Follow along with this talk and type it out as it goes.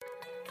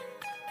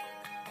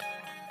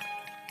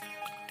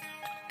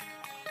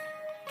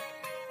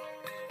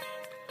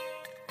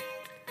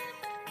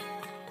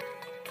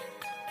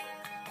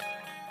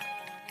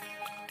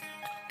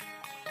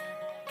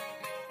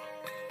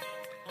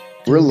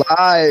We're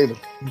live.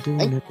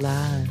 Doing it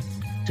live.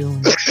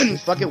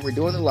 Fuck it, we're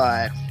doing it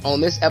live. On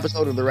this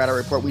episode of the Radar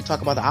Report, we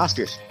talk about the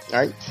Oscars, all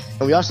right?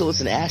 And we also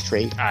listen to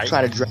Ashtray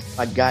try to drag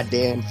my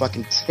goddamn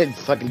fucking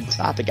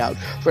topic out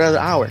for another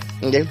hour,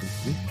 okay?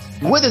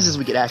 With us this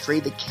week at Ashtray,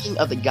 the king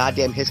of the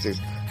goddamn hipsters.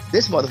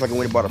 This motherfucker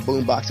went and bought a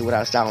boombox and went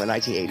out of style in the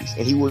 1980s,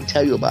 and he will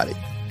tell you about it,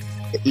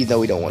 even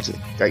though we don't want to.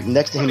 Right?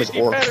 Next to him is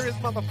Oracle. Batteries,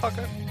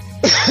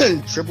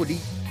 motherfucker. Triple D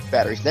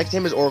batteries. Next to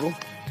him is Oracle.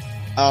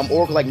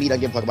 Oracle, like me, doesn't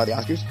give a fuck about the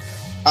Oscars.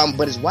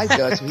 But his wife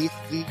does, so he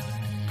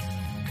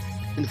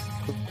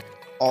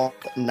all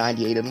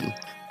 98 of them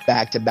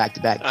back to back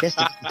to back.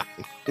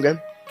 Okay.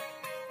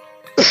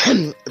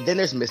 Then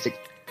there's Mystic.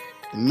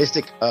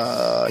 Mystic,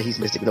 he's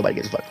Mystic. Nobody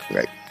gives a fuck,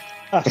 right?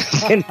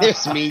 And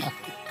there's me.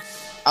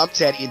 I'm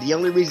Teddy. The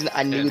only reason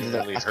I knew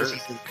that the Oscar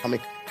season was coming,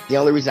 the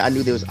only reason I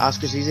knew there was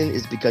Oscar season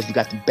is because you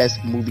got the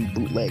best movie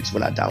bootlegs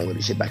when I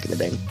downloaded shit back in the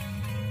day.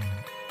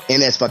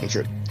 And that's fucking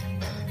true.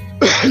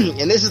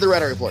 And this is the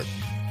Radar Report.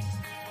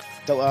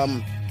 So,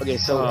 okay,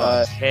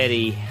 so,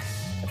 Teddy.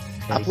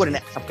 I put an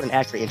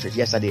Ashtray intro.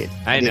 Yes, I did.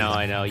 I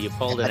know. You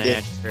pulled an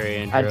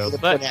Ashtray intro,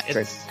 but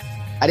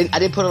I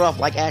didn't put it off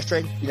like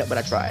Ashtray, but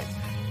I tried.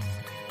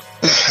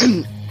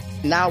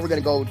 Now we're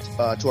gonna go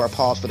to our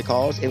pause for the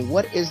calls. And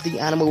what is the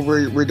animal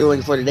we're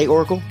doing for today,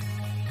 Oracle?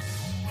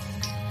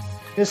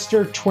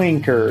 Mr.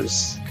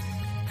 Twinkers.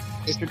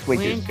 Mr.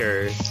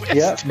 Twinkers.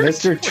 Yep,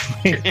 Mr.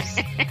 Twinkers.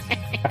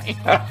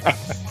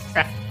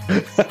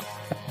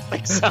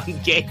 Like some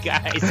gay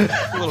guys,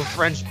 little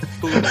French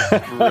poodle.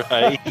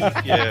 Right?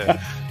 Yeah.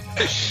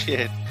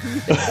 Shit.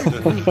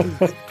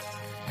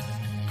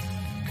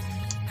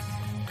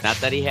 Not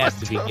that he has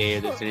to be gay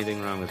or there's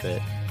anything wrong with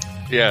it.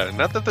 Yeah,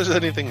 not that there's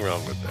anything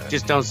wrong with that.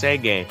 Just don't say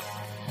gay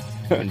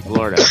in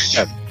Florida.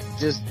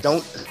 Just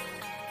don't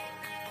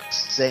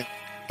say.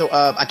 So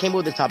I came up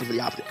with this topic for the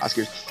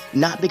Oscars,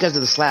 not because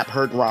of the slap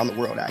heard around the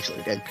world,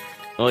 actually. Okay.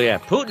 Oh yeah,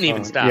 Putin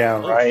even stopped. Yeah,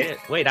 right.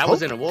 Shit. Wait, I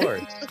was in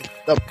awards.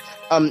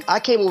 I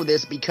came up with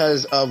this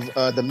because of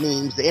the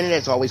memes. The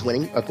internet's always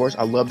winning, of course.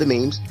 I love the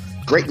memes,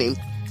 great memes.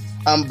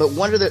 But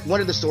one of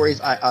the stories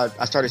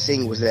I started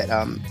seeing was that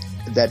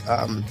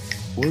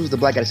what was the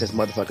black guy that says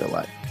motherfucker a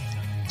lot?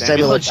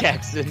 Samuel L.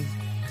 Jackson.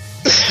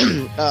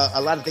 A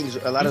lot of things.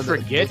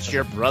 Forget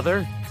your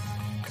brother.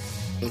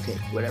 Okay,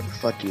 whatever.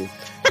 Fuck you.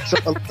 So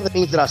a lot of the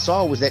things that I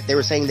saw was that they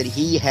were saying that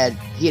he had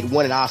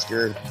won an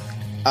Oscar.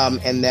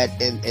 And that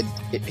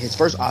his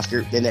first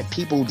Oscar, and that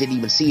people didn't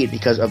even see it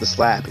because of the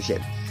slap and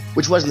shit,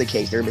 which wasn't the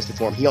case. They were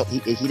misinformed. He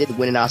didn't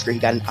win an Oscar. He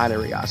got an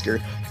honorary Oscar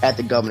at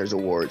the Governor's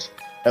Awards,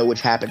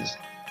 which happens,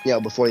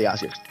 before the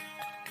Oscars.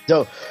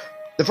 So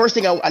the first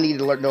thing I needed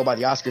to know about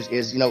the Oscars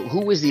is,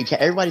 who is the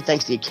Academy? Everybody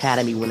thanks the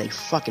Academy when they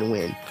fucking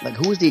win. Like,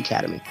 who is the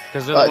Academy?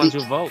 Because they're the ones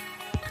who vote.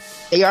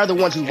 They are the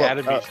ones who vote.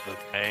 Academy's the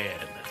man.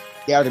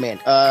 They are the man.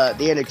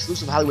 They're an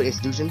exclusive Hollywood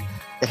institution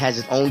that has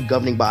its own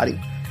governing body.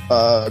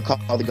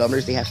 Called the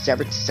Governors. They have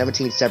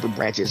 17 separate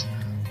branches.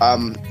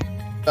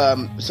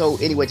 So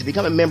anyway, to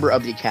become a member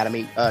of the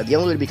Academy, the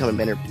only way to become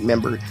a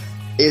member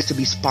is to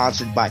be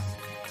sponsored by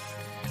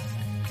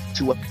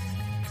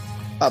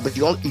but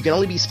you can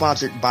only be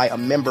sponsored by a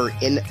member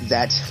in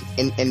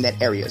that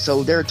area.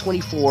 So there are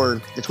 24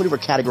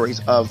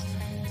 categories of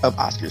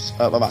Oscars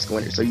of Oscar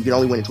winners. So you can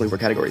only win in 24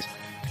 categories.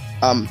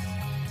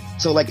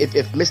 So like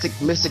if Mystic's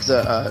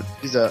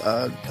he's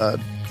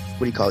a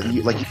what do you call it?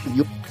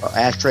 You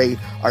Ashtray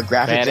are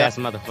graphics badass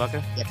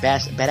motherfucker. Yeah,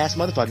 badass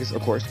motherfuckers,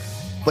 of course.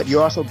 But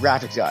you're also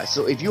graphics guys.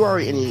 So if you are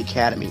in the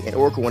Academy, and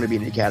Oracle wanted to be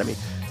in the Academy,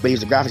 but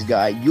he's a graphics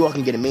guy, you all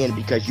can get him in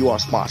because you all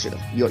sponsored him.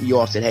 You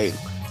all said, hey,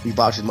 we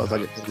vouch this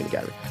motherfucker to be in the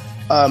Academy.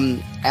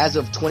 As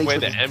of 2020, the way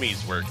the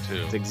Emmys work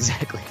too.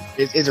 Exactly.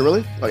 Is it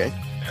really? Okay.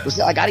 Yeah. Well,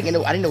 see, like I didn't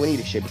know any of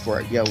this shit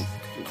before.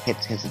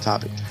 Hence the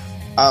topic.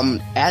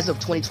 As of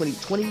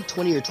 2020 or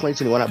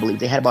 2021, I believe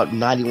they had about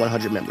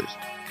 9,100 members.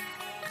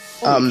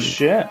 Holy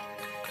shit.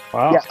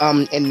 Wow.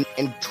 Yeah, in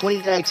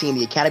 2019,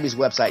 the Academy's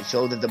website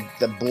showed that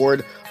the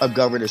Board of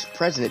Governors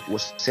president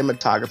was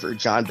cinematographer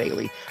John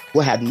Bailey, who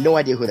had no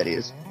idea who that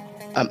is.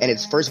 And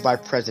its first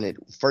vice president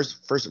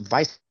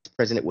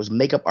was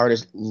makeup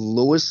artist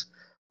Lois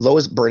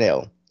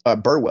Burwell.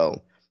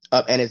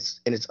 And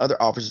its other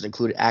officers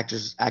included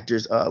actors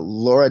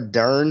Laura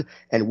Dern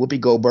and Whoopi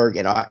Goldberg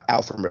and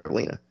Alfred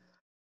Molina.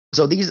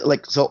 So these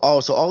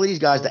all of these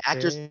guys, the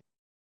actors,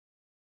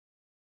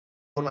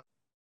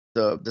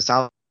 the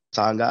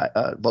sound guy,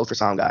 vote for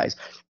sound guys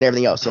and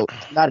everything else. So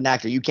if you're not an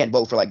actor, you can't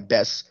vote for like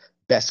best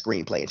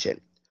screenplay and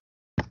shit.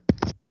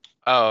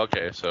 Oh,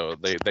 okay. So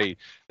they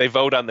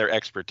vote on their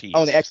expertise.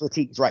 Oh, the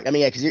expertise, right? I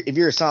mean, yeah, because if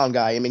you're a sound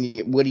guy, I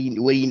mean, what do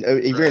you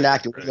if you're an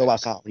actor, what do you know about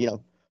sound?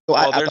 So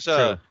well,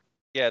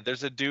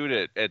 there's a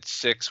dude at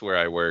Six where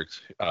I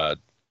worked,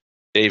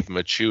 Dave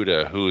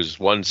Machuda, who's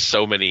won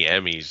so many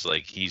Emmys.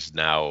 Like he's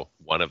now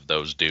one of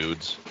those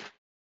dudes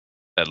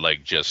that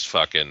like just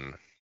fucking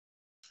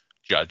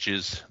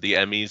judges the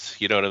Emmys,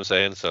 you know what I'm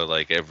saying? So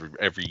like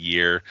every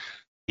year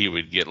he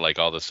would get like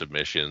all the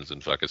submissions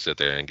and fucking sit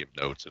there and give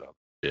notes and all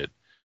that shit. It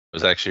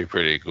was actually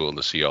pretty cool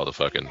to see all the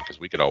fucking, because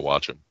we could all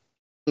watch them.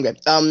 Okay.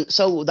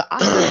 So the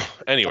Oscars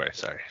Anyway,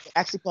 sorry.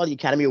 actually called the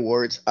Academy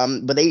Awards.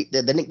 But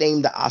the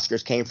nickname the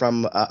Oscars came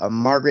from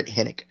Margaret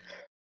Hennick.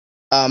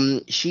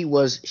 She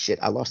was shit.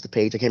 I lost the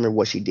page. I can't remember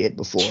what she did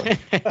before.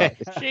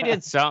 She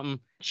did something.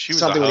 She was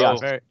Something a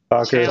with the hoe.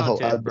 Oscars. Very Okay.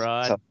 talented,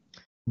 broad.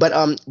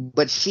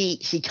 But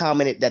she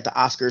commented that the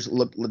Oscars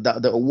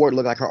the award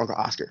looked like her Uncle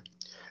Oscar,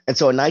 and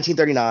so in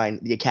 1939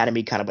 the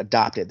Academy kind of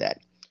adopted that.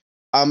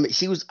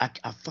 She was I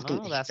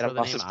fucking Oh, that's I where the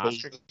lost name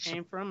this page. Oscar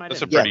came from.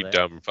 That's a didn't know pretty that.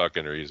 dumb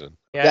fucking reason.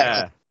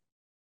 Yeah.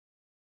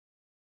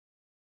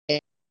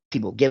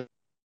 People give.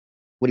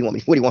 What do you want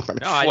me? What do you want from me?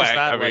 No, I just Whack,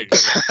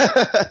 thought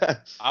I mean,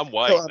 I'm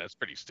white. So, That's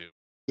pretty stupid.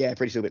 yeah,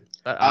 pretty stupid.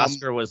 that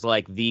Oscar was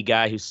like the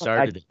guy who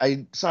started it.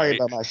 I sorry Right.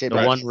 about my shit. The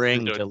but one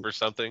ring Good to for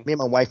something. Me and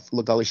my wife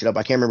looked all this shit up.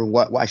 I can't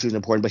remember why she was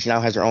important, but she now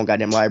has her own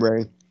goddamn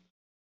library.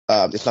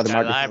 It's called the That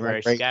Margaret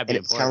library, Hennick, she gotta be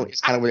and it's kind of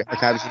important. what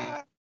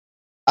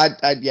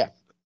archives. Yeah,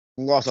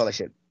 lost all that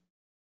shit.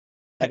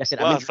 Like I said,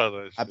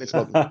 I've been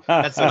smoking.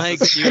 That's my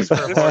excuse for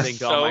This hoarding is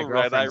to all my so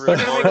Red Eye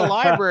girlfriends. We're gonna make a Report.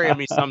 library of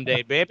me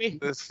someday, baby.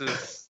 This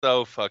is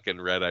so fucking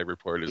Red Eye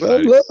Report. I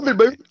love it,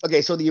 baby.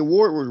 Okay, so the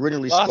award was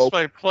originally Lost sculpted.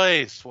 my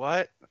place.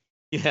 What?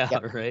 Yeah, Yeah.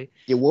 right.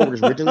 The award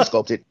was originally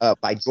sculpted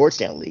by George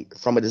Stanley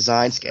from a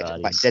design sketch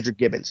God, by he's- Cedric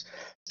Gibbons.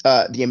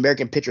 The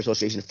American Picture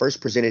Association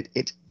first presented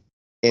it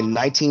in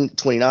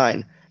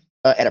 1929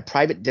 at a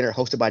private dinner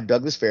hosted by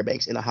Douglas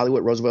Fairbanks in the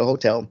Hollywood Roosevelt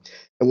Hotel,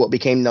 and what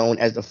became known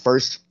as the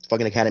first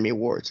fucking Academy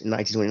Awards in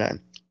 1929.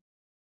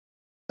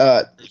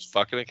 There's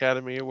fucking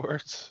Academy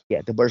Awards.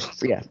 Yeah, the burst.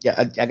 Yeah.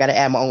 I got to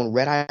add my own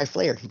red eye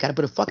flair. You got to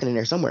put a fucking in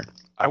there somewhere.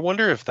 I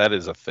wonder if that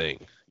is a thing.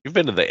 You've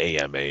been to the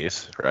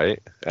AMAs, right,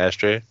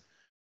 Ashtray?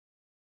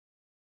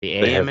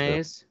 The They have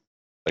AMAs.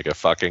 Like a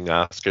fucking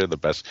Oscar, the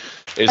best.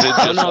 Is it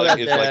Oh, just no, like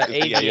the it's like the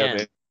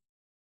AVN.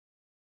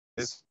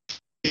 AMAs?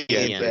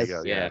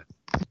 AVNs, Yeah.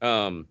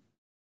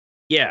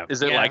 Yeah.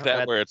 Is it yeah, like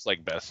that where it's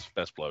like best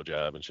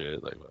blowjob and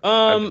shit? Like,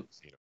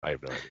 I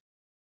have no idea.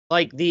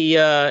 like the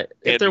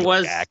if there And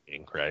was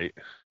acting, right?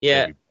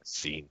 yeah Maybe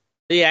scene.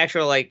 the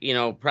actual like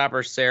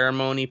proper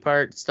ceremony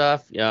part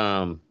stuff.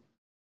 No,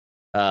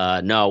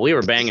 we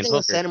were banging Anything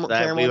with hookers. for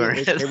that. ceremony, We were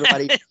makes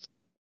everybody.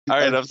 All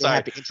right, I'm they have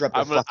sorry. to interrupt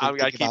the I fucking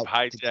keep think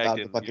about the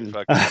hijacking fucking- you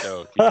fucking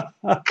show. Keep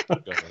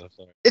going, I'm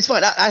sorry. It's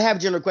fine. I have a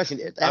general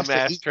question. I'm Ashtray,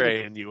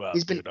 Ashtray you up.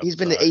 He's been dude, I'm he's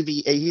been to sorry.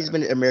 he's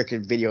been to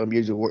American Video and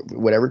Music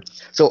whatever.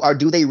 So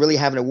do they really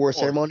have an award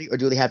ceremony, or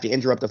do they have to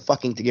interrupt the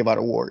fucking to give out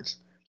awards?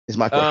 Is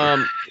my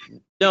question.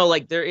 No,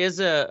 like there is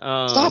a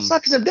Stop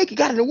sucking some dick. You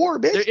got an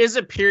award, bitch. there is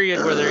a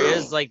period where there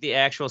is like the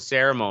actual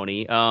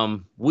ceremony.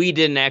 We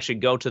didn't actually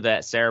go to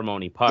that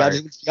ceremony Y'all part.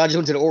 just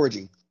went to the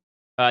orgy.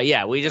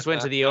 Yeah, we just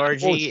went to the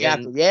orgy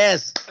Chapter. and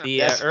Yes. the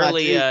That's my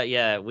early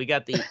thing. we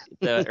got the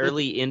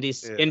early Yeah.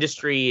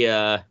 industry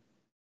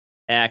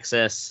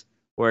access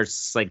where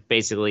it's like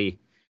basically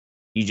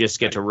you just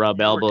get to rub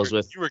elbows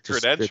with You were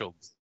just- credentialed.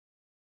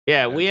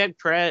 Yeah, we had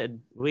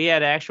we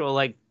had actual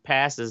like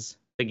passes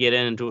to get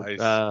into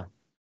Nice.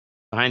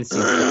 behind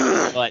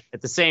the scenes, but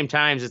at the same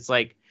times it's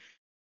like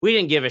we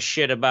didn't give a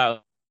shit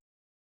about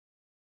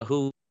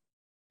who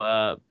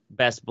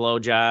best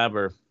blowjob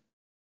or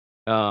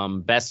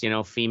best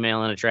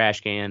female in a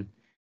trash can.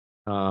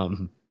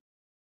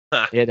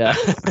 It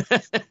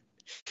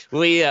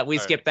we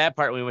skipped that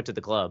part when we went to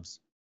the clubs.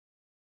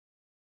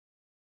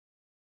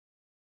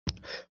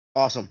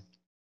 Awesome.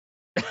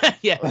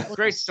 Yeah,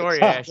 great story,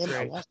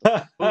 Ashtray. Move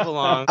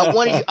along.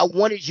 I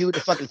wanted you to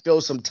fucking fill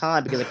some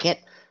time because I can't.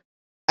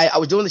 I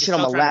was doing this shit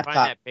on my Still trying to find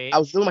laptop. that page? I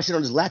was doing my shit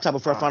on this laptop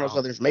before I found out this Oh.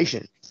 other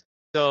information.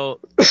 So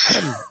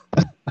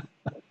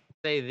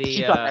say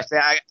the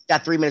I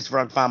got 3 minutes before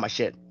I find my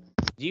shit.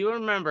 do you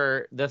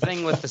remember the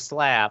thing with the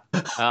slap?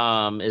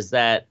 Is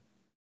that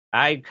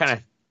I kind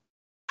of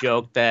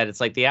joked that it's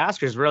like the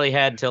Oscars really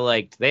had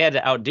to they had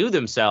to outdo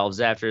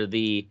themselves after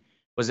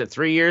was it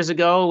 3 years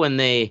ago when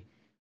they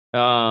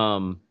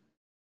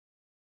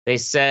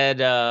said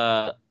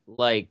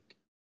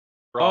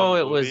Wrong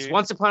it was movie.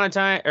 Once Upon a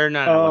Time or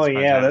not Oh, Once Upon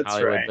a yeah, Time in that's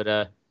Hollywood, right.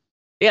 but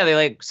yeah,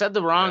 they said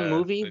the wrong Yeah,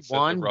 movie they said the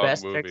won wrong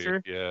Best movie,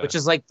 Picture, yeah. which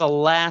is like the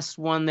last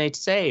one they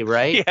say,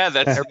 right? Yeah,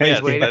 that's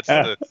Everybody's waiting. that's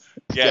the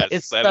yes.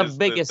 It's that the is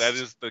biggest- that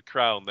is the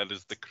crown. That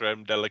is the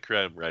creme de la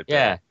creme, right Yeah.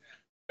 there.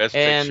 Best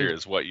And- picture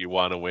is what you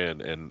want to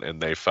win,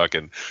 and they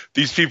fucking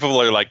these people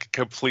are like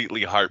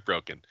completely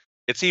heartbroken.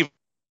 It's even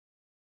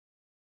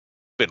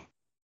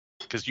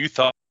because you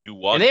thought you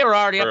won, And they were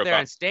already for up there about-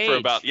 on stage.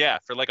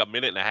 for like a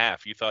minute and a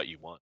half. You thought you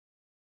won.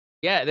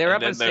 Yeah, they were up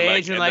And on then they're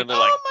stage and then like, they're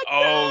like, oh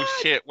my god!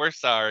 shit, we're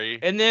sorry.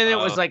 And then it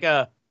was like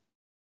oh,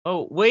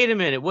 wait a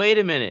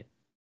minute.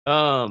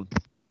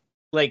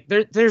 Like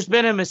there's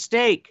been a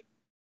mistake.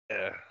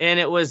 Yeah. And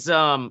it was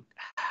so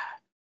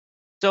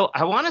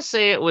I want to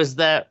say it was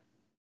that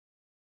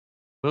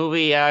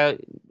movie I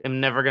am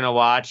never going to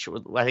watch.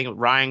 I think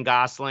Ryan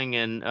Gosling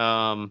and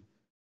La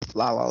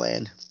La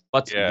Land.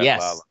 Yeah,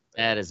 yes, La La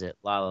that is it.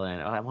 La La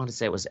Land. I want to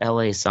say it was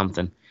LA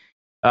something.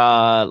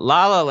 La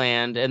La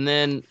Land, and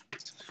then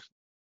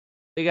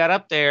they got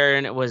up there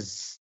and it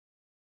was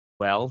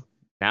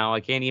Now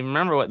I can't even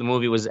remember what the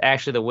movie was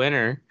actually the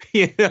winner.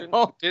 You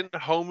know? Didn't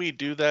Homie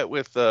do that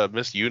with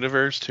Miss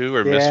Universe too,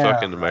 or Miss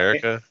fucking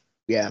America?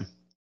 Yeah.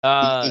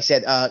 He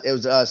said it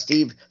was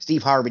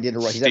Steve Harvey did it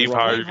right. Steve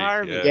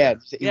Harvey. Yeah,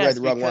 he read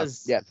the wrong one.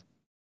 Yeah.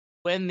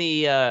 When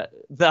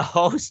the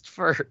host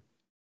for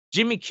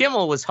Jimmy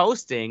Kimmel was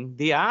hosting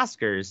the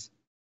Oscars,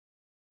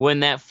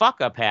 when that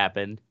fuck up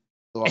happened,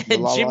 and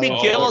Jimmy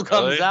Kimmel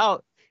comes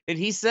out and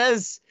he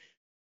says,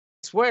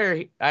 I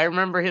swear, I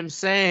remember him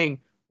saying,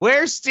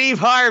 "Where's Steve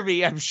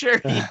Harvey?" I'm sure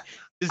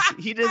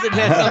he doesn't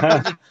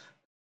have something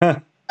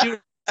to do.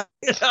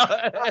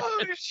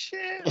 Oh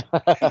shit!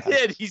 He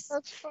did.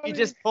 He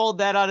just pulled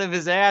that out of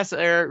his ass.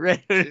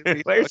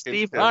 Where's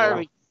Steve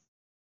Harvey?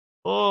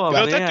 Oh,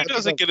 man. That dude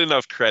doesn't get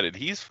enough credit.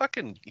 He's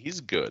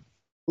good.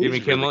 Jimmy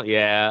Kimmel,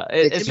 yeah.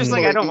 It's just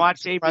like I don't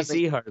watch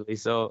ABC hardly,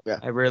 so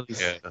I rarely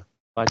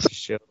watch the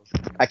show.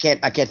 I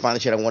can't find the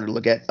shit I wanted to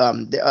look at.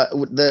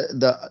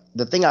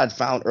 The thing I'd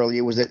found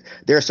earlier was that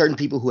there are certain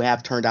people who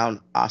have turned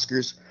down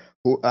Oscars.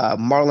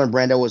 Marlon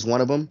Brando was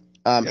one of them.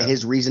 And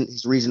his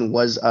reason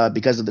was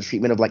because of the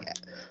treatment of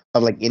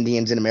like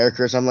Indians in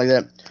America or something like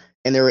that.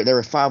 And there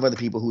were 5 other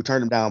people who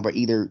turned him down, but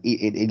either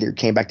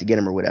came back to get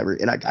him or whatever.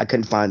 And I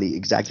couldn't find the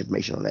exact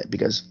information on that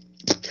because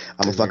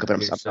I'm a fuck up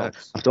and I'm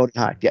throwing it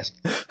high. Yes.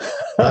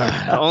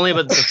 Only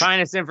but the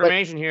finest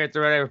information here at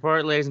the Red Eye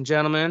Report, ladies and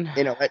gentlemen.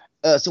 You know,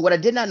 so what I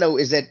did not know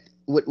is that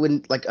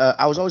when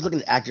I was always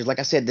looking at actors, like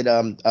I said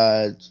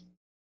that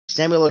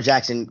Samuel L.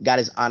 Jackson got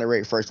his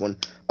honorary first one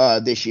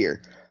this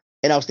year.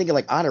 And I was thinking,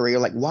 like, honorary,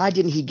 like, why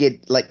didn't he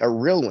get like a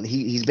real one?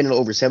 He's been in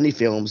over 70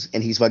 films,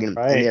 and he's fucking, and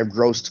they have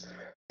grossed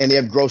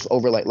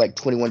over like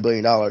 $21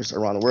 billion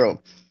around the world.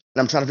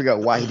 And I'm trying to figure out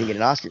why he didn't get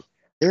an Oscar.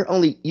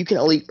 You can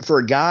only for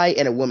a guy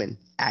and a woman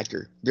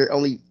actor, you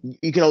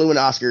can only win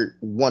an Oscar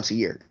once a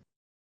year.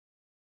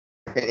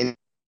 And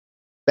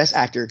best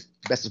actor,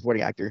 best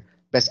supporting actor,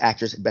 best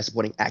actress, best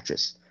supporting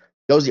actress.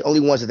 Those are the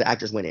only ones that the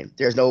actors win in.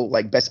 There's no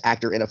like best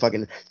actor in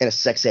a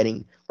sex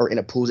setting or in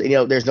a pool. You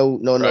know, there's no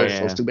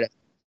so stupid.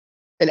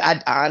 And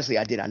I honestly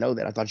did not know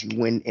that. I thought you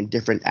win in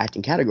different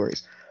acting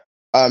categories.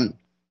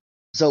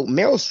 So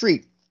Meryl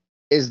Streep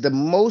is the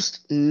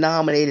most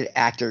nominated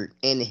actor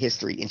in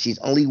history, and she's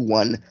only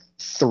won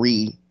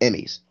 3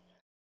 Emmys.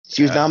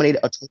 She was nominated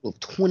a total of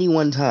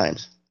 21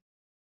 times.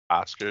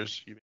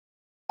 Oscars?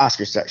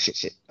 Oscars, sorry,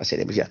 shit. I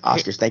said Emmys, yeah.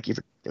 Oscars, thank you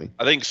for doing.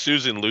 I think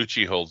Susan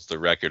Lucci holds the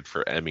record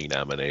for Emmy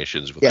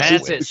nominations. With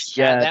that's it.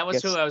 Yeah, that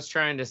was who I was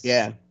trying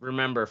to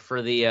remember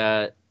for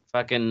the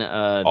fucking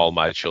All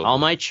My Children. All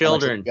My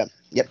Children.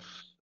 Yep.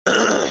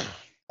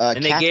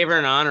 And they gave her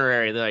an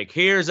honorary. They're like,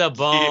 "Here's a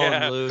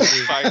bone,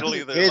 Lucy."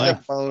 Finally, they're here's like,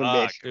 a bone,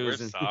 bitch. We're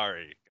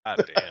sorry.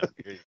 God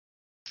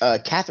damn.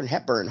 Katharine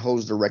Hepburn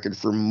holds the record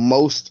for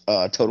most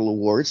total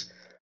awards.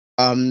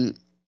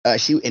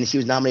 She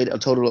was nominated a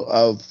total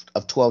of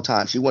 12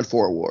 times. She won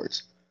 4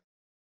 awards.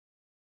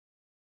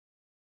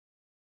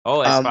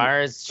 Oh, as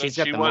far as she's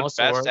got the most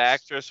best awards?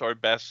 actress or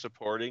best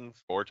supporting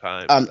 4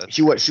 times.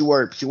 She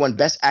won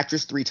best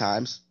actress 3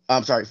 times.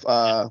 I'm sorry,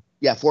 4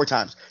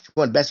 times. She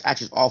won best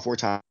actress all 4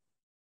 times.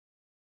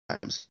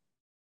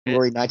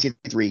 Glory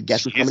 1953,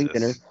 Guess Who's Coming to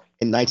Dinner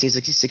in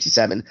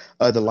 1967,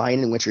 The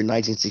Lion in Winter in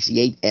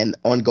 1968, and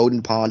On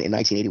Golden Pond in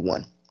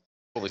 1981.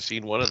 Only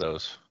seen one of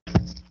those.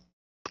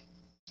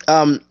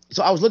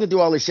 So I was looking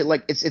through all this shit.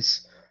 Like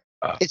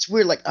it's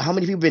weird. Like how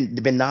many people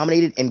been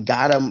nominated and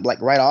got them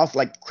like right off.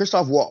 Like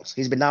Christoph Waltz,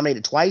 he's been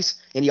nominated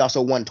twice and he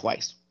also won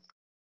twice.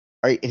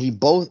 All right, and he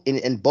both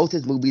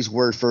his movies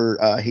were for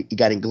he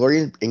got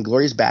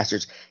Inglourious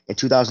Basterds in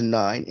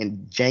 2009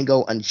 and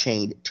Django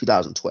Unchained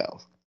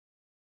 2012.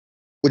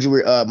 Which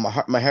were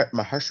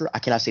Mahershala, I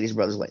cannot say this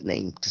brother's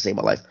name to save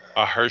my life.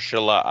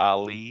 Mahershala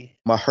Ali.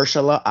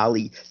 Mahershala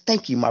Ali.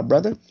 Thank you, my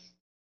brother.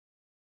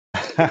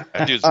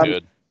 That dude's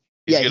good.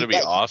 He's gonna be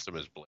awesome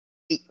as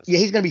Blade.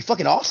 He's gonna be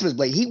fucking awesome as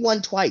Blade. He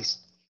won twice.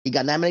 He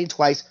got nominated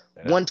twice,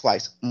 won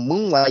twice.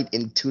 Moonlight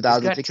in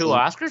 2016. He's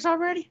got 2 Oscars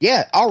already?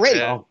 Yeah, already.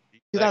 Yeah,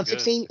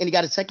 2016, and he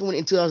got a second one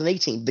in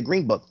 2018, The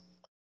Green Book.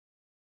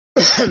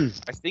 I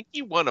think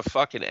he won a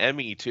fucking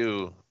Emmy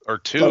too, or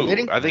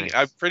 2.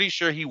 I'm pretty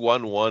sure he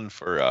won one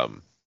for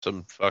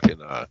some fucking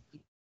that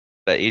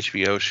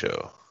HBO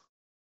show.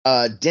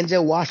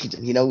 Denzel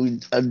Washington,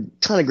 a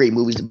ton of great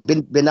movies.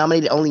 Been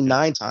nominated only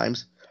 9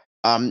 times,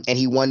 and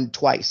he won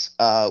twice.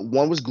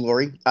 One was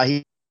Glory.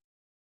 He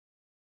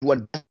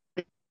won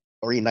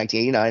Glory in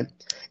 1989,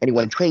 and he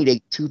won Training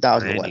Day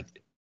 2001.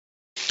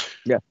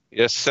 Yeah.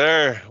 Yes,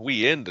 sir.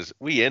 We in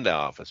the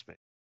office, man.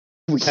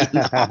 We in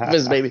the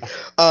office, baby.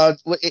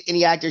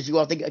 Any actors you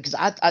all think? Because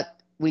I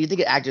when you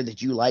think of actors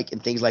that you like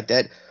and things like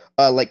that,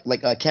 like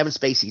Kevin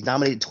Spacey,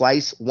 nominated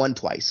twice, won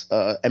twice.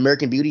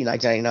 American Beauty in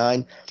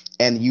 1999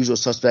 and The Usual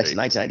Suspects in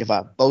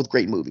 1995. Both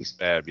great movies.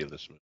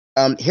 Fabulous.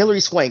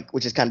 Hilary Swank,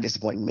 which is kind of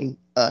disappointing to me.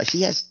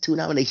 She has 2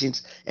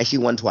 nominations and she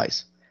won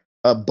twice.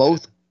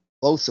 Both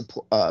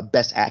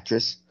Best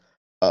Actress.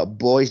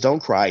 Boys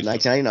Don't Cry,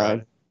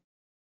 1999.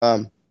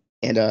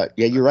 And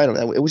you're right on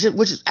that. Which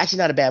is actually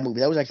not a bad movie.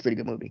 That was actually a pretty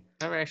good movie.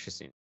 I've actually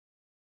seen it.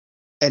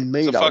 and $1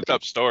 million. It's a fucked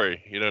up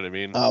story. You know what I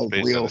mean? Oh,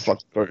 real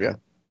fucked up story. Yeah.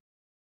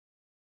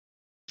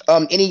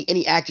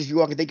 Any actors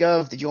you all can think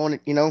of that you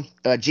want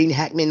to, Gene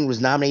Hackman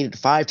was nominated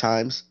 5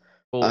 times.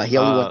 He only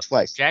won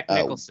twice. Jack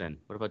Nicholson.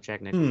 What about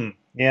Jack Nicholson?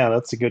 Yeah,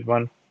 that's a good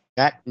one.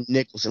 Jack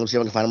Nicholson. Let's see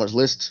if I can find him on his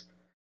list.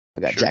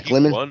 I got Sure, Jack he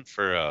Lemmon. won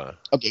for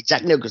Okay,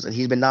 Jack Nicholson.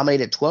 He's been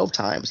nominated 12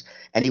 times,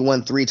 and he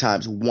won 3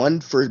 times. One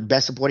for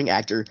Best Supporting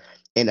Actor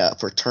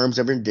for Terms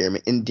of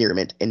Endearment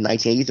in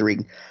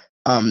 1983.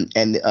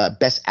 And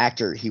Best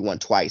Actor, he won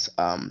twice.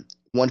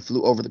 One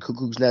Flew Over the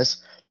Cuckoo's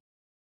Nest.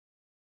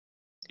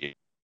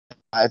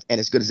 And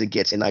As Good as It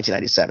Gets in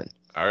 1997.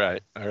 all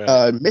right.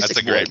 Mystic That's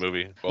a great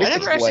movie. I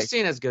never actually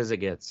seen As Good as It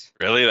Gets.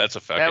 Really? That's a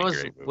fucking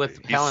great movie. With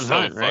He's Helen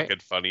so Hunt, right? fucking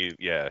funny.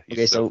 Yeah. He's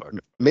Okay, so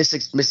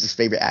Mystic's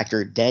favorite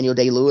actor, Daniel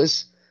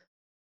Day-Lewis,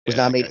 was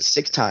nominated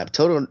 6 times.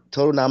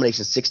 Total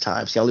nominations 6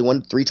 times. He only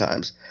won 3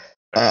 times.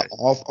 Right.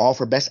 All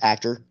for Best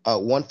Actor.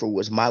 One for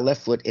was My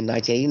Left Foot in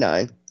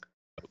 1989.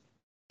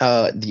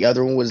 The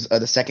other one was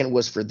the second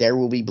was for There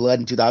Will Be Blood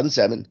in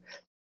 2007,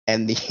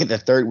 and the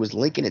third was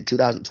Lincoln in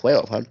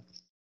 2012. Huh?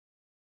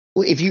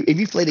 Well, if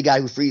you play the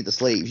guy who freed the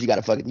slaves, you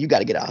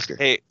gotta get an Oscar.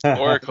 Hey,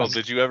 Oracle,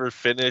 did you ever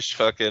finish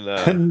fucking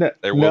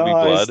There Will Be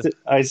Blood?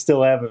 I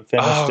still haven't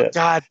finished it.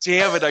 God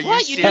damn it! Are you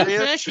What? serious? You didn't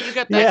finish it? You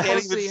got that I close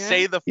can't to the even end?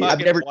 say the Yeah,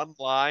 fucking one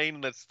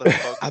line. That's the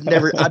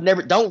fucking... I've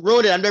never don't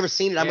ruin it. I've never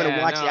seen it. I'm gonna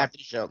Yeah, watch no. it after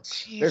the show.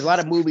 There's a lot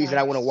of movies that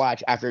I want to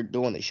watch after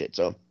doing this shit.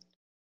 So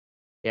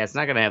Yeah, it's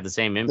not gonna have the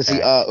same let's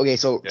impact. see. Okay,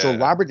 so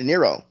Robert De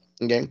Niro.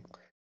 Okay,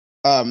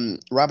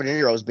 Robert De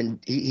Niro has been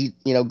he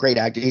great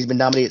actor. He's been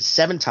nominated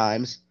 7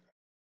 times.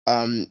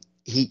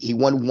 He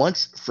won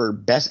once for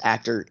Best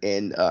Actor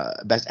in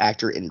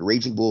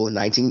Raging Bull in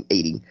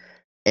 1980,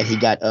 and he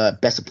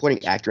got Best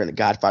Supporting Actor in The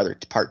Godfather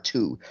Part 2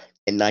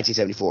 in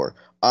 1974.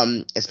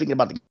 And speaking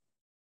about the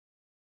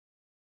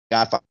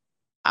Godfather,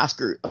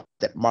 Oscar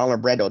that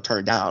Marlon Brando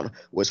turned down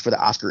was for the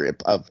Oscar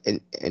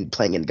in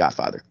playing in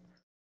Godfather.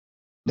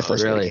 The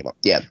first one that came up.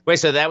 Yeah. Wait,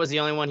 so that was the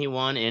only one he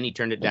won, and he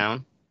turned it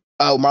down?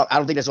 Oh, I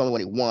don't think that's the only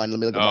one he won. Let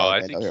me look at Marlon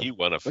I Brando. think he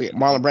won a few. Okay,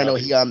 Marlon Brando,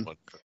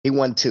 he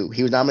won 2.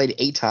 He was nominated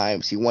 8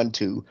 times. He won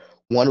 2.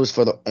 One was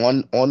for the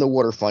On the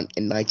Waterfront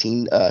in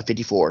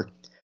 1954,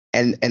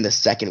 and the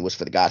second was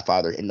for The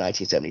Godfather in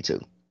 1972.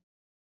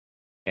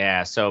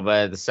 Yeah. So,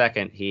 by the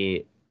second,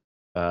 he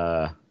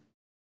was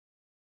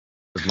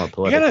more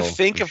political. You gotta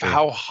think of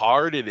how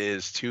hard it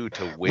is to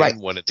win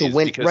one of these.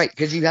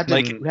 Because you have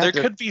to there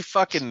could be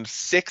fucking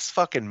 6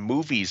 fucking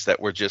movies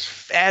that were just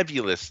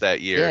fabulous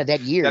that year. Yeah,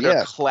 that year. That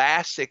are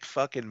classic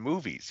fucking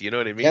movies. You know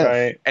what I mean? Yeah.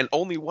 Right. And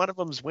only one of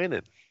them's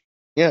winning.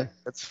 Yeah.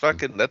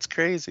 That's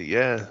crazy.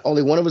 Yeah.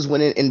 Only one of us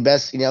winning in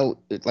best,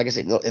 like I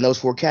said, in those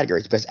 4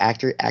 categories: best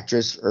actor,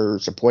 actress, or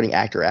supporting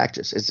actor,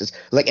 actress. It's just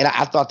like, and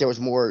I thought there was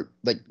more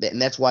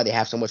and that's why they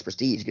have so much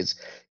prestige, because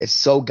it's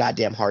so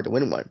goddamn hard to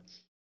win one.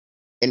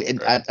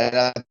 And Right.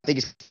 I think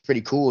it's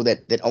pretty cool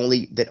that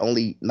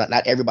only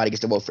not everybody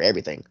gets to vote for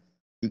everything.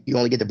 You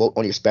only get to vote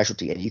on your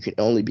specialty, and you can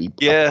only be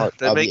a part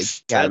That of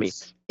makes the Academy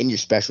sense. in your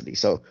specialty.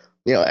 So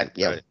Right.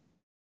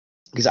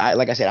 because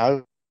like I said,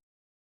 I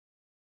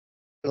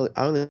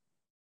don't know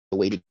the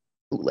way to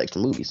bootlegs for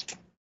movies.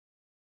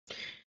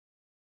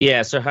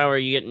 Yeah. So, how are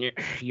you getting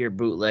your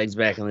bootlegs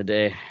back in the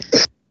day?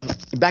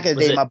 Back in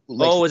the day, my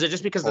bootlegs. Was it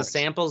just because the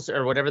samples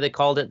or whatever they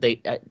called it?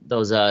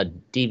 Those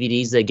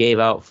DVDs they gave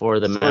out for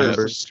the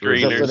members,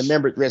 screeners. For the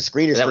member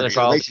screeners Is that for what they're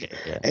called? Generation.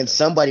 Yeah. And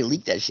somebody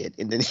leaked that shit.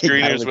 And then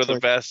Screeners were the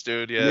best,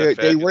 dude. Yeah,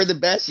 they were the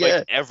best. Yeah,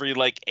 Like every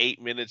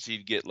 8 minutes,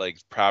 you'd get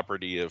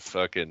property of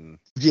fucking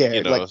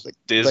yeah,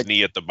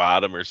 Disney at the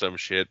bottom or some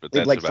shit. But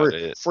that's about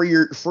it. for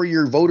your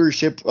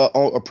votership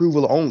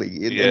approval only.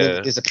 And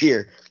it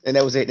disappear, and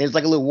that was it. And it's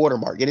like a little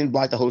watermark. It didn't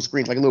block the whole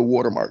screen. It's like a little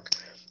watermark.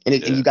 And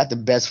you got the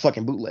best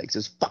fucking bootlegs.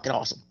 It's fucking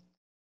awesome.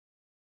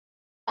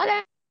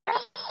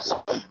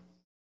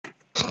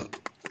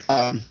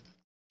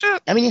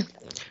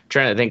 Trying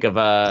to think of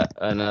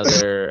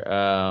another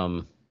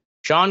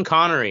Sean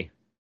Connery.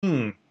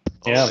 Yeah.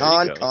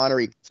 Sean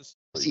Connery.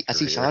 I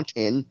see Sean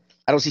Penn.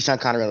 I don't see Sean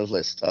Connery on his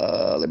list.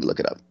 Let me look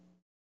it up.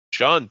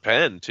 Sean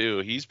Penn too.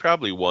 He's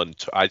probably won.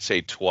 I'd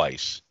say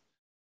twice.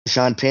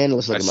 Sean Penn.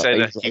 Let's look him up.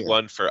 I said he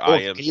won for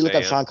I Am Can you look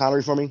up Sam. Sean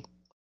Connery for me?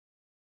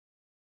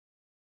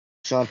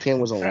 Sean Penn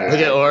was on. Look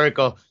at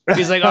Oracle.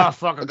 He's like, oh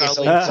fuck, I got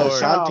so so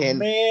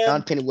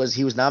Sean Penn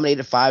was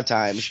nominated 5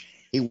 times.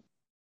 He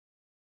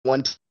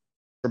won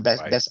for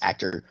best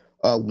actor.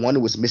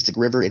 One was Mystic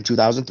River in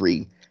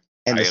 2003,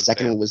 and the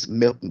second one was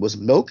Milk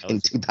in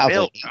 2008.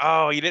 Milk.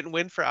 Oh, you didn't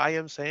win for I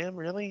Am Sam,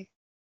 really?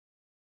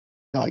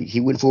 No,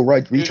 he went full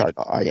retard.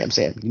 I Am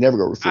Sam. You never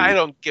go full. I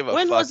don't give a fuck.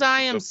 When was I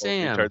Am Full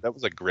Sam? retard. That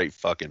was a great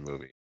fucking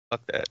movie.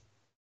 Fuck that.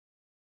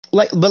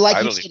 But I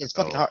you don't said, even it's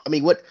fucking know. hard. I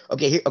mean, what?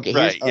 Okay, Right?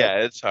 Here's, Yeah,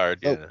 it's hard.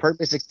 Yeah.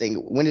 Perfect Six thing.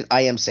 When did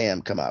I Am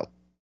Sam come out?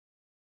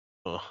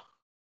 Oh.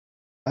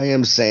 I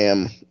Am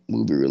Sam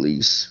movie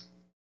release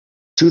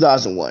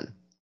 2001.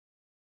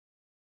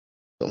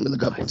 So let me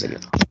look up one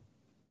second.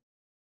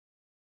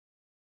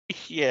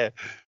 Yeah,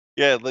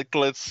 Yeah,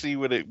 let's see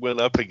what it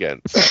went up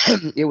against.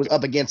 It was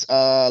up against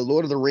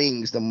Lord of the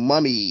Rings, The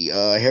Mummy,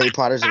 Harry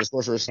Potter's and the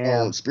Sorcerer's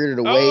Stone, Spirited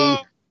Away,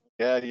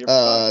 Yeah,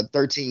 you're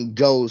 13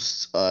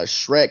 Ghosts,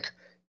 Shrek,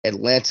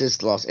 Atlantis,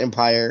 The Lost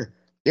Empire.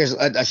 There's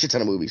a shit ton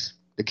of movies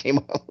that came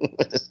out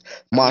with this.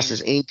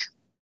 Monsters Inc.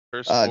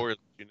 First four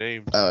you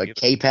named.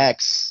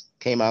 K-Pax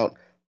came out.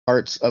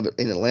 Parts of it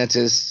in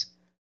Atlantis.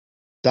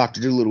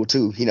 Dr. Dolittle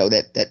too. You know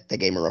that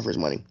game around for his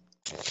money.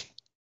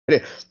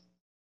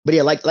 But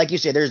yeah, like you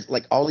said, there's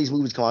like all these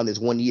movies come out in this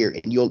one year,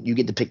 and you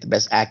get to pick the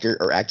best actor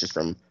or actress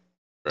from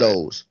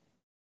those.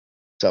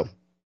 So,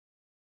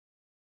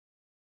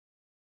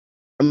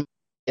 you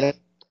know,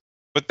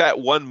 but that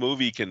one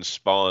movie can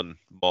spawn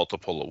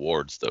multiple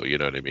awards, though. You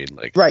know what I mean?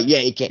 Like, right? Yeah,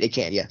 it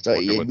can. Yeah. So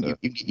you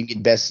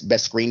get best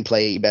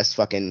screenplay, best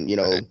fucking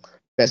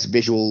best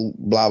visual,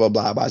 blah blah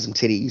blah, by some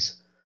titties.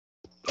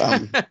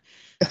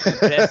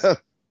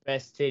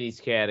 Best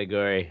titties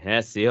category.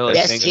 That's the only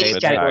best thing.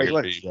 Titties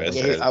category.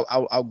 Yeah,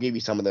 I'll give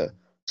you some of the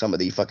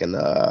fucking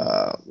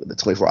the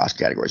 24 Oscar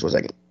categories. 1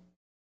 second.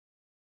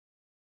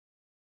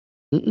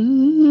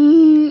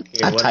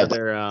 What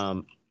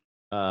other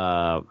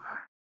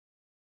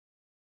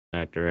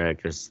actor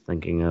actress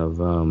thinking of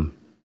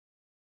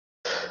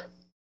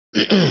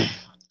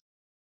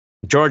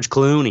George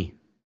Clooney.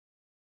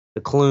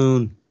 The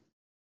Cloon.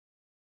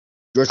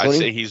 George Clooney?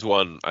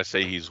 I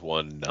say he's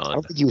won none. I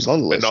don't think he was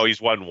on the list. But no,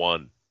 he's won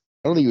one.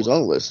 I don't think he was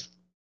on the list.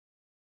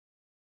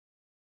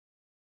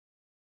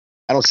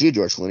 I don't see a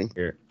George Clooney.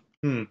 Here.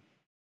 Renee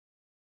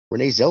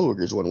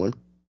Zellweger's won one.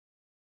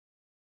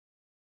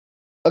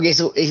 Okay,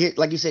 so here,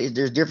 like you said,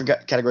 there's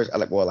different categories.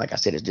 Like I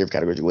said, there's different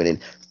categories to win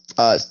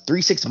in.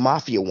 3 6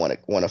 Mafia won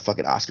a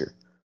fucking Oscar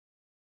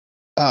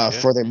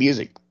for their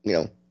music.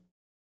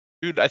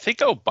 Dude, I think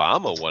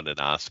Obama won an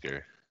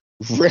Oscar.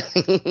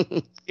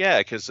 Really? Yeah,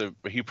 because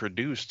he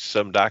produced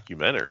some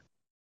documentary.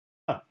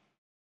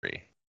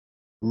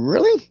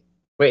 Really?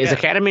 Wait, is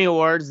Academy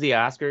Awards the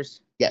Oscars?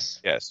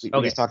 Yes. Yes. We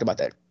just talked about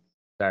that.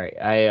 Sorry,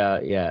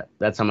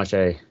 that's how much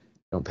I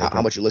don't pay.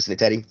 How much you listen to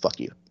Teddy? Fuck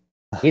you.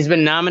 He's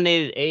been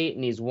nominated 8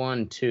 and he's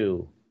won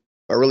 2.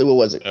 Oh, really? What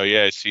was it? Oh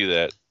yeah, I see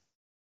that.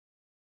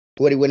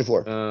 What did he win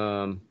for?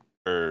 For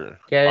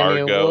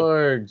Academy Argo.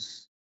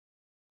 Awards.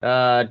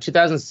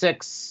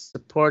 2006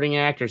 supporting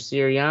actor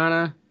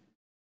Syriana.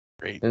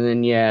 Great. And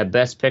then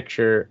Best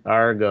Picture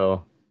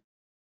Argo.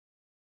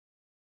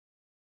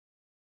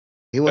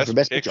 He won for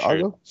Best Picture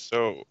Argo?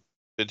 So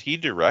did he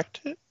direct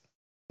it?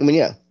 I mean,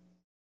 yeah.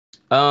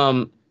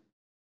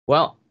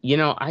 Well,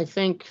 I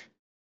think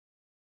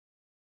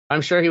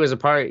I'm sure he was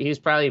he was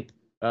probably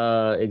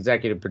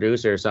executive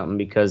producer or something,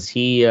 because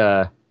he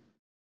I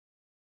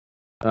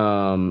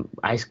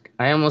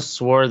almost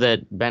swore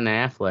that Ben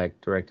Affleck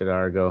directed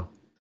Argo.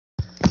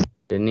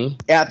 Didn't he?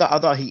 Yeah, I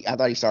thought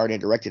he starred and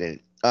directed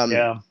it.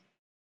 Yeah.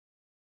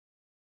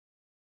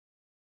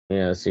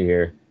 Yeah, let's see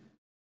here.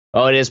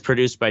 Oh, it is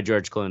produced by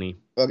George Clooney.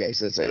 Okay,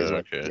 so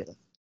okay.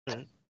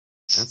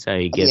 That's how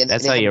you get.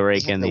 That's how you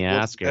rake in the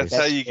Oscars. That's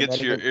how you get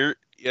your.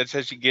 That's how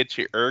you get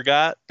your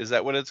ERGOT. Is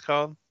that what it's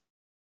called?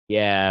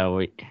 Yeah.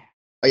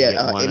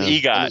 EGOT.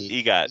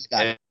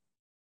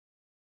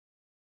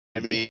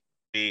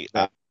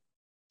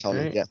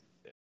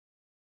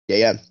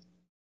 Yeah.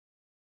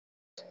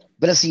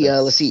 But let's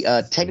see.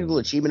 Technical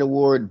Achievement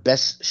Award,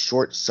 Best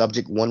Short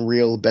Subject, One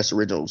Reel, Best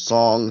Original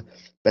Song,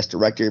 Best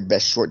Director,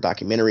 Best Short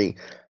Documentary,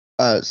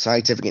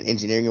 Scientific and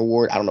Engineering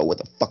Award. I don't know what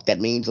the fuck that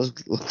means.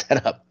 Let's look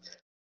that up.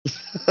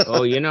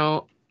 Oh,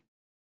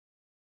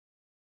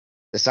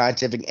 the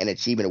Scientific and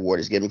Achievement Award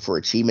is given for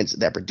achievements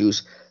that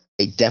produce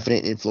a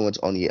definite influence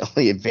on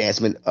the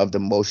advancement of the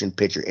motion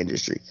picture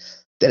industry.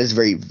 That is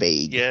very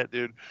vague. Yeah,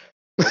 dude.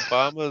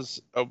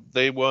 Obama's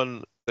they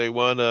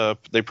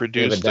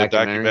produced a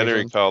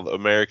documentary called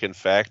American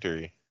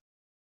Factory.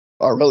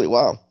 Oh, really?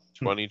 Wow.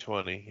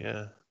 2020,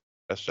 yeah.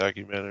 Best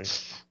documentary.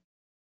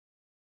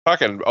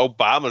 Fucking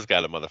Obama's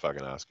got a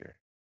motherfucking Oscar.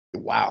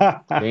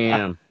 Wow.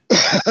 Damn.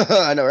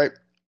 I know, right?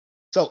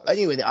 So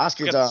anyway, the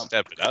Oscars.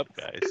 Step it up,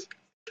 guys.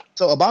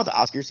 So about the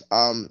Oscars,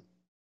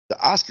 the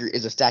Oscar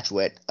is a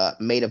statuette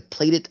made of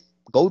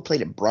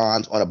gold-plated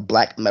bronze on a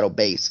black metal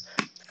base.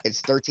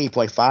 It's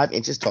 13.5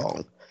 inches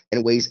tall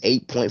and weighs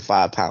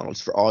 8.5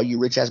 pounds. For all you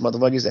rich-ass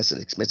motherfuckers, that's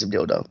an expensive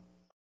dildo.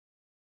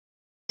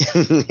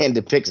 And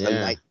depicts a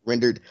knight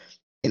rendered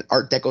in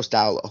Art Deco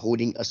style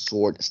holding a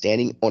sword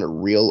standing on a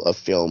reel of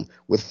film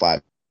with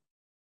 5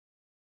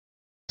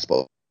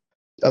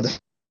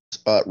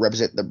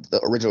 represent the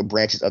original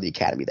branches of the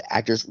Academy: the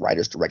actors,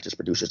 writers, directors,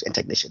 producers, and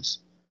technicians.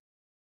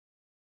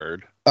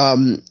 Heard.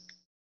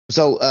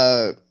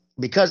 So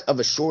because of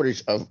a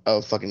shortage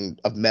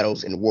of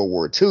medals in World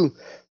War II,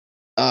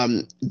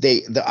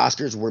 the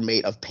Oscars were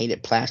made of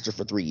painted plaster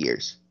for 3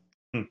 years.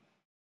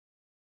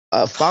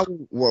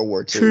 Following World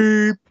War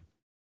II,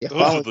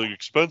 Those are the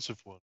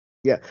expensive ones.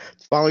 Yeah,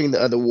 following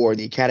the war,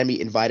 the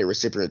Academy invited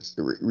recipients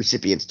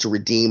to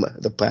redeem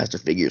the plaster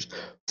figures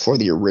for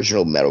the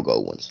original metal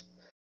gold ones,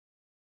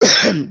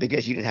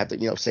 because you didn't have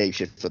to save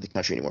shit for the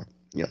country anymore.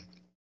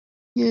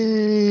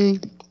 Yay.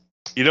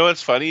 You know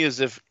what's funny is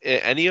if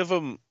any of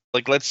them,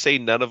 like let's say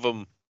none of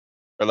them,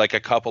 or like a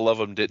couple of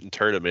them didn't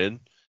turn them in.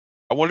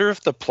 I wonder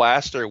if the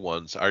plaster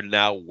ones are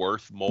now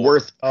worth more.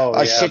 Worth Oh,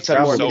 a yeah, shit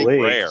ton more. so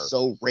because rare.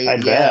 So rare. I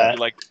Yeah. bet.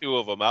 Like 2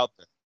 of them out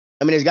there.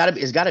 I mean, it's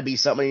gotta be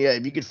something. Yeah,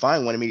 if you could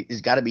find one, I mean,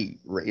 it's gotta be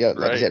like I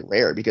Right. said,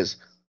 rare because.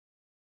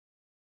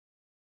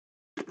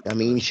 I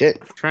mean,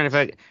 shit. Trying to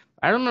find.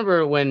 I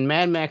remember when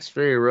Mad Max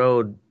Fury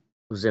Road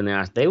was in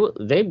there.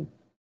 They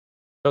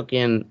took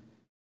in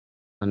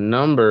a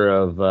number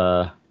of.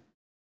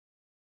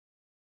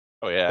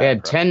 Oh yeah. They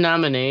had 10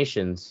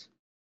 nominations.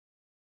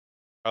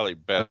 Probably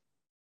best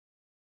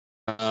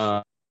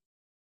Uh,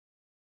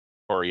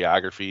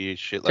 choreography,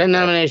 shit 10 like that.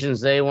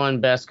 nominations. They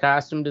won Best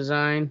Costume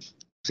Design,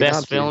 See, Best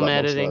I'm curious Film about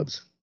most Editing,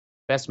 clubs.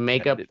 Best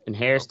Makeup and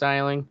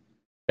Hairstyling,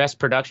 Best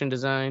Production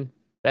Design,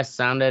 Best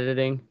Sound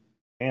Editing,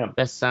 Damn.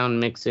 Best Sound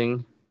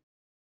Mixing.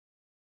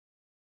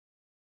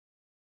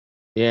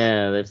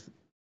 Yeah, there's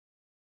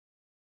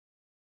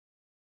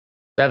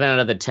 7 out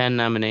of the 10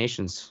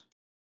 nominations.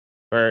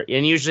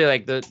 And usually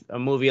like a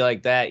movie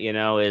like that,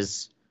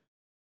 is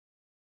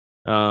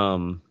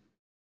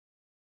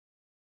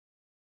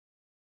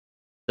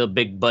the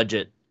big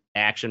budget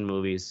action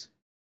movies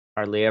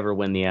hardly ever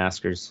win the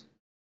Oscars.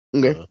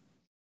 Okay.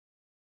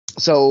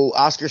 So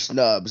Oscar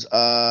snubs.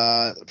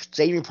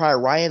 Saving Private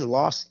Ryan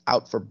lost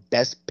out for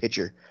Best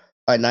Picture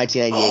in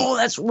 1998. Oh,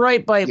 that's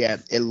right. Yeah,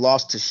 it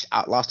lost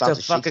out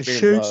to fucking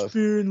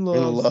Shakespeare in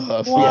Love. Love. In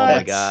Love. Oh my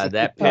Yes. god,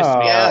 that pissed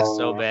me off Oh.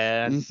 so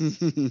bad.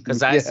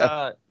 Because I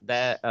saw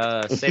that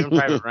Saving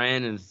Private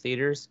Ryan in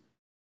theaters.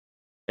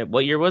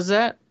 What year was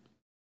that?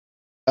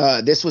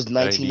 This was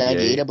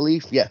 1998, I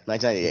believe. Yeah,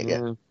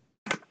 1998.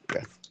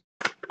 Yeah.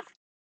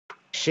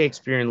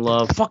 Shakespeare in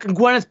Love. Fucking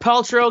Gwyneth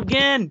Paltrow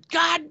again.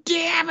 God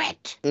damn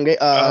it. Okay.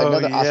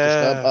 Another Oscar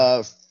yeah.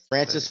 snub.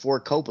 Francis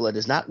Ford Coppola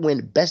does not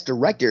win Best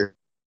Director.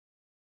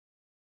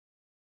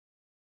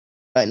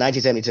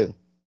 1972.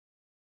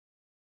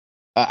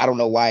 I don't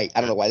know why.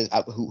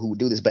 Who would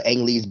do this, but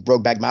Ang Lee's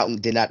Brokeback Mountain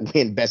did not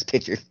win Best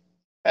Picture.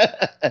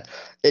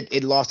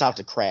 it lost out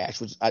to Crash,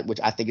 which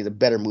I think is a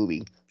better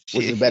movie.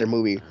 Which is a better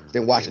movie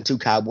than watching 2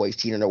 cowboys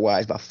cheating their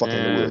wives by fucking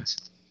in the woods.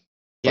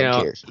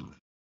 Fucking cares.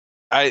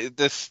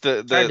 The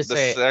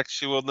say.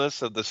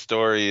 sexualness of the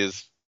story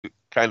is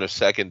kind of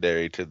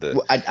secondary to the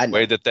Well,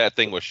 way that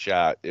thing was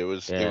shot. It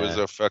was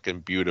a fucking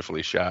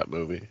beautifully shot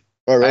movie.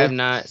 Oh, really? I have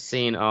not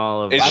seen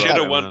all of It it. should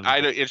have won.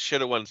 It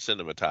should have won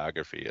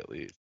cinematography at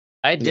least.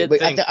 I did But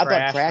think I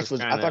thought Crash was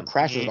an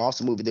kinda-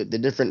 awesome movie. The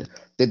different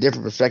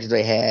perspectives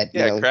they had.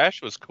 Yeah,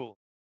 Crash was cool.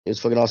 It was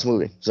a fucking awesome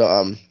movie.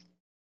 So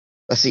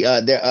let's see.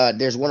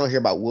 There's one on here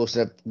about Will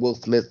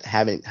Smith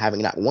having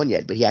not won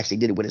yet, but he actually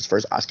did win his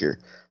first Oscar.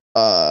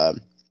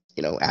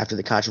 After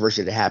the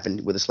controversy that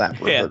happened with the slap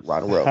for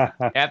Ronald World.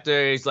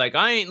 After he's like,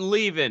 I ain't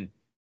leaving.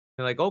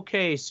 They're like,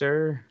 okay,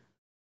 sir.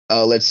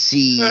 Let's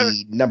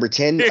see. Number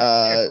 10,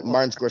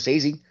 Martin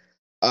Scorsese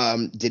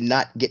did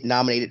not get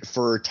nominated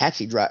for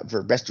Taxi Driver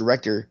for Best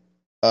Director.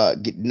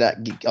 Did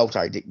not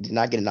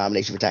get a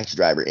nomination for Taxi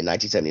Driver in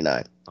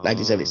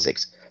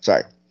 1976.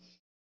 Sorry.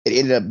 It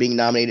ended up being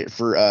nominated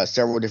for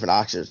several different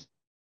Oscars.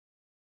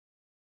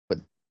 But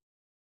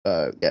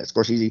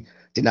Scorsese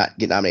did not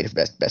get nominated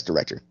for Best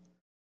Director.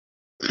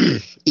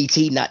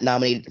 E.T. not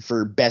nominated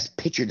for Best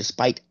Picture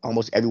despite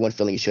almost everyone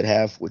feeling he should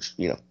have, which,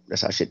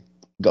 that's how shit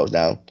goes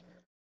down.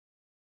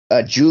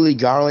 Julie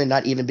Garland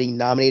not even being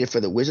nominated for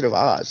The Wizard of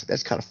Oz.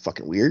 That's kind of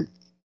fucking weird.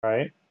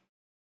 Right.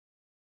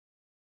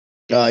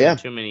 Yeah.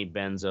 Too many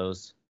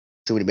benzos.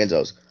 Too many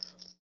benzos.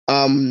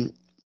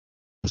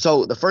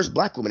 So the first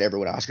black woman ever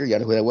win an Oscar, you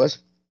know who that was?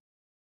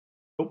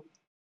 Nope.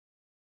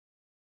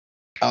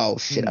 Oh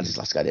shit, I just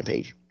lost the goddamn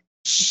page.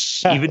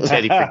 Even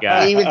Teddy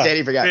forgot. Even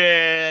Teddy forgot.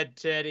 Bad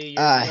Teddy.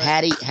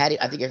 Hattie,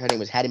 I think her name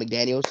was Hattie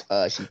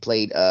McDaniels. She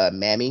played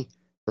Mammy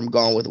from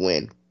Gone with the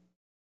Wind.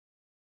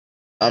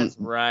 That's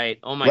right.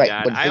 Oh my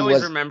god. but the I thing always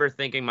was- remember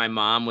thinking my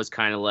mom was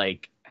kind of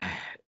like,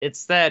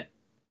 it's that.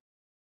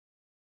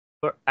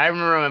 I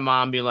remember my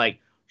mom being like,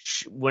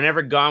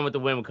 whenever Gone with the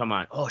Wind would come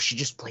on, oh,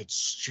 she's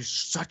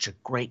such a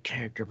great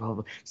character. Blah,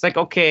 blah. It's like,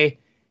 okay,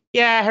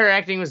 yeah, her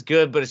acting was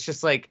good, but it's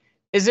just like,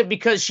 is it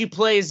because she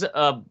plays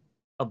a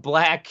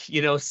black,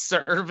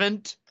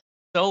 servant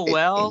so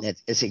well? And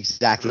it's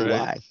exactly Right.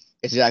 why.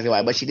 It's exactly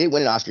why. But she did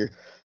win an Oscar.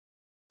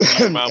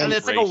 Mom And was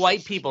it's like a racist, white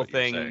is people what you're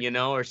thing, saying.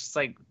 or it's just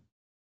like,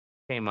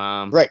 hey,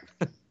 mom. Right.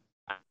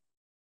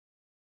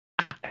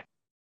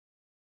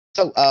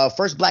 So,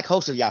 first black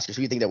host of the Oscars, who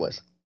do you think that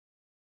was?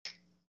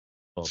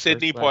 Oh,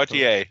 Sidney first black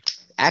Poitier.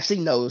 Actually,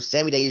 no,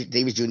 Sammy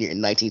Davis Jr.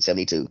 in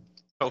 1972.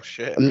 Oh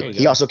shit. There you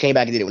He go. also came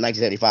back and did it in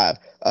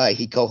 1975.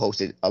 He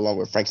co-hosted along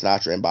with Frank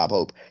Sinatra and Bob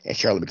Hope and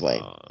Shirley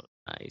MacLaine. Oh,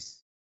 nice.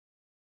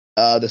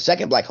 The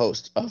second black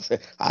host,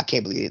 I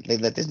can't believe they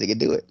let this nigga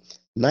do it.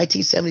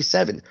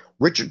 1977,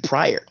 Richard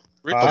Pryor.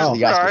 Richard Wow.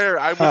 Pryor.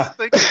 I was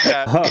thinking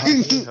that.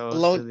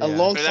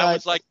 Alongside, And I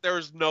was like,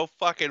 there's no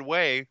fucking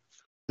way.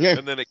 yeah,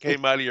 And then it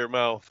came out of your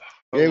mouth.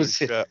 it Holy was,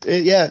 shit.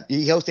 yeah,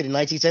 he hosted in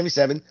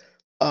 1977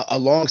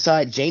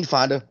 alongside Jane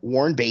Fonda,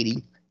 Warren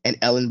Beatty, and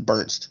Ellen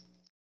Bernst.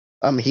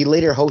 He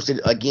later hosted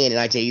again in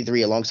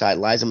 1983 alongside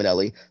Liza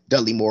Minnelli,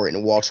 Dudley Moore,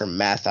 and Walter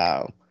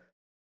Matthau.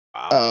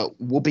 Wow.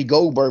 Whoopi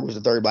Goldberg was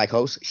the third black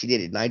host. She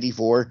did it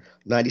 94,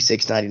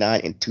 96,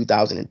 99, and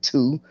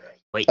 2002.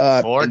 Wait,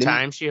 and then-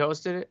 times she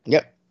hosted it?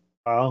 Yep.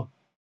 Wow.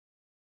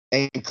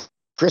 And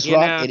Chris You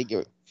Rock, know, Eddie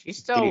Guerrero. She's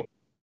still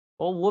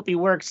old Whoopi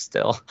works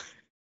still.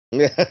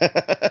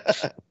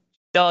 I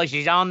So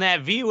she's on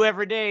that View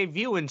every day,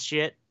 viewing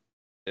shit.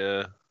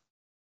 Yeah.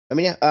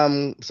 mean, yeah.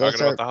 So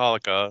Talking about the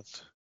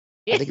Holocaust.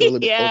 I think a little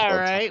bit Yeah, over.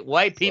 right.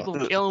 White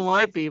people killing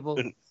white people.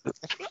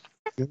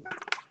 Well,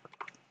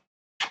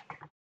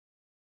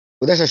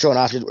 that's our show on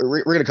Oscars.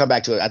 We're going to come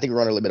back to it. I think we're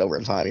running a little bit over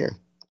in time here.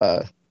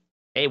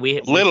 Hey,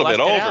 we Little fluffed bit it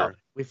over. out.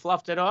 We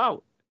fluffed it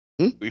out.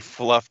 We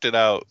fluffed it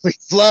out. We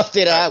fluffed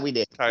it out. We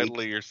did. Title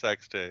of your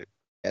sex tape.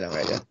 Yeah,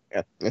 right.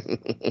 Yeah.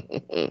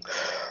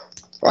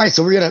 All right,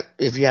 so we're gonna.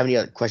 If you have any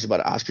other questions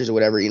about Oscars or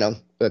whatever,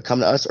 come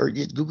to us or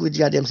just Google it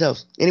your goddamn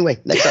selves. Anyway,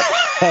 next up.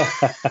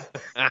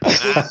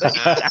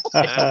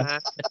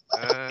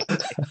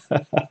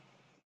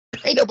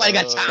 Ain't nobody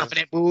got time for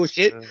that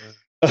bullshit.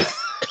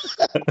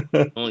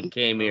 Only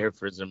came here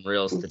for some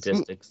real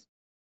statistics.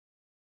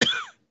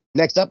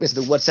 Next up is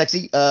the What's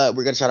Sexy. We're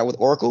gonna start out with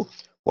Oracle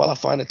while I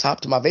find the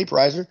top to my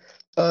vaporizer.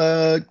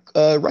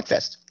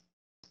 Rutfest.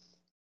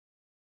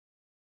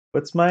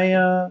 What's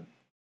my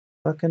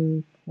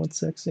what's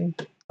sexy?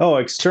 Oh,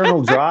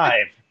 external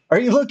drive. Are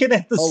you looking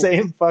at the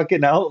same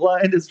fucking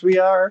outline as we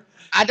are?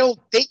 I don't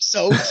think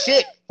so.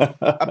 Shit.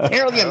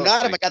 Apparently, I'm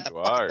not. If I got the you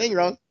fucking are. thing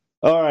wrong.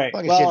 All right.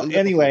 Fucking Well, shit.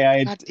 anyway,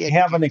 I Goddamn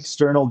have an computers.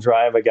 external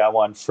drive. I got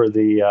one for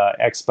the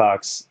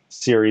Xbox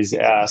Series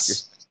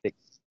S.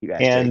 You guys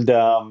And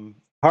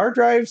hard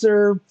drives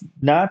are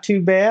not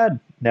too bad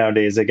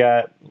nowadays. I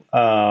got,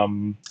 I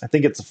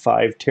think it's a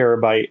 5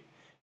 terabyte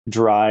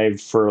drive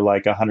for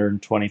like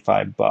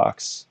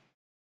 $125,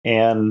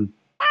 and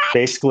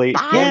basically,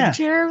 5 yeah,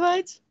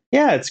 terabytes?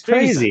 yeah, it's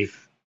crazy.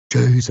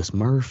 Jesus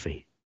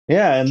Murphy.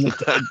 Yeah, and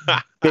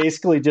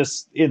basically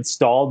just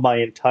installed my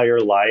entire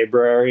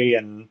library,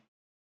 and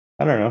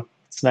I don't know.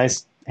 It's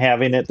nice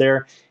having it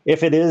there.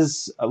 If it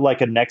is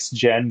like a next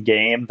gen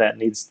game that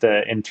needs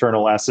the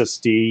internal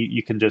SSD,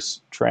 you can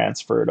just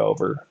transfer it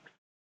over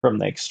from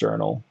the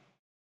external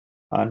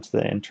onto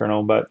the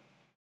internal. But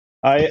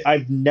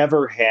I've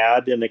never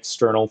had an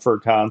external for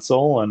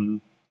console,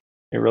 and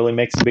it really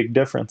makes a big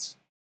difference.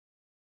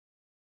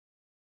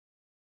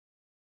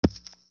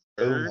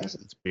 It's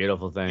a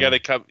beautiful thing.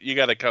 You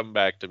gotta come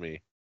back to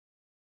me.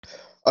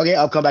 Okay,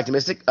 I'll come back to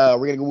Mystic. We're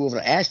gonna go over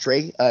to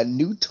Ashtray.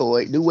 New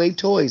Wave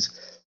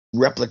Toys,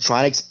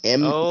 Replatronics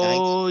M.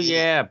 Oh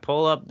yeah,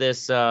 pull up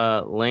this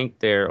link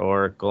there,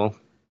 Oracle.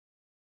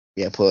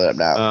 Yeah, pull it up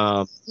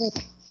now.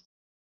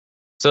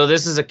 So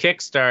this is a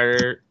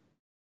Kickstarter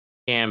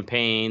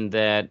campaign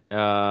that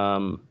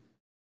I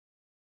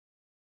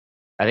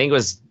think it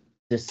was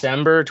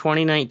December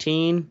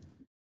 2019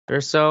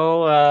 or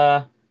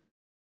so.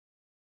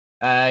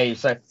 I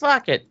was like,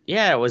 fuck it.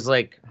 Yeah, it was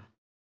like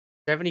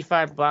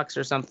 $75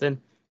 or something.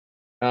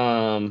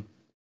 And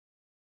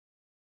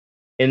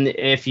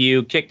if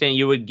you kicked in,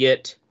 you would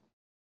get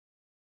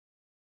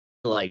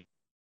like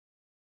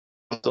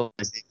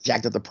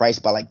Jacked up the price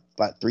by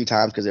about 3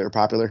 times because they were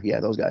popular. Yeah,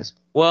 those guys.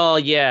 Well,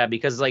 yeah,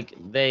 because like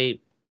they,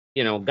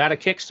 got a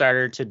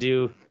Kickstarter to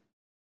do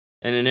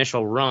an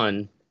initial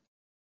run.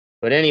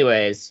 But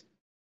anyways,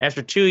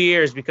 after 2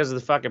 years, because of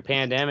the fucking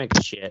pandemic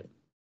and shit,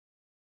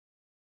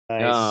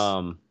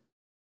 Nice.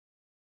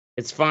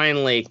 it's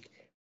finally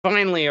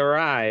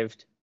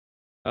arrived.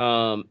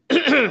 So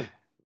the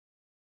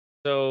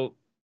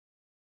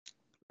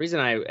reason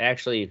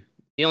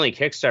the only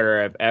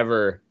Kickstarter I've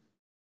ever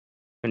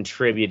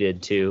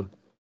contributed to,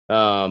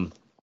 other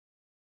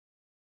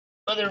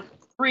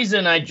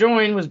reason I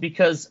joined was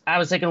because I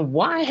was thinking,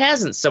 why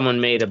hasn't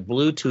someone made a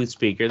Bluetooth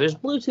speaker? There's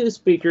Bluetooth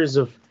speakers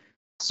of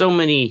so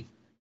many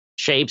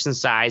shapes and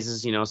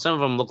sizes. Some of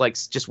them look like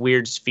just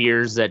weird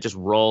spheres that just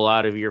roll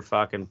out of your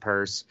fucking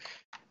purse.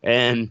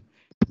 And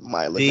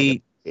My look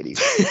at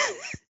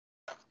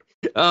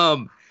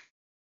so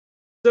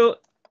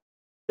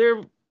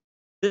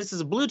this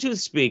is a Bluetooth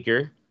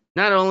speaker.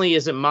 Not only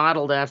is it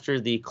modeled after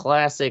the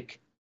classic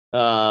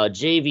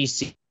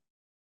JVC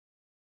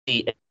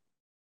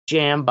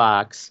Jam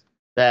box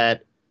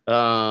that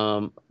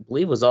I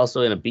believe was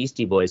also in a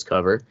Beastie Boys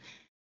cover.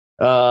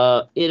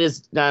 It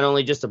is not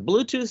only just a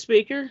Bluetooth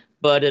speaker,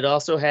 but it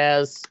also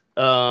has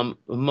a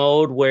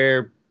mode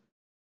where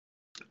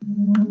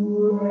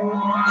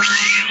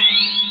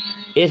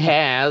it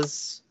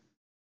has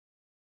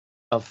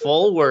a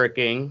full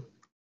working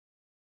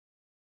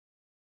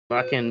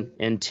fucking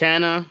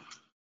antenna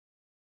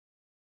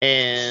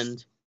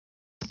and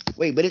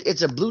Wait, but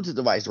it's a Bluetooth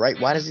device, right?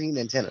 Why does it need an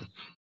antenna?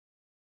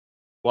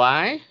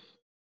 why?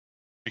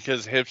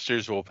 Because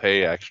hipsters will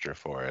pay extra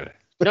for it.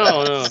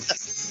 No.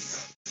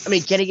 I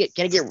mean, can it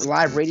get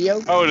live radio?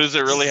 Oh, does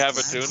it really have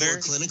a tuner?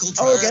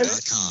 Oh, okay.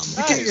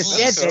 You could have just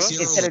said that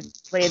instead of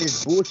playing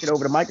this bullshit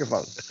over the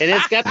microphone. And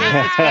it's got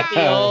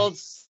the old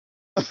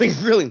I mean,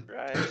 really,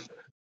 Right.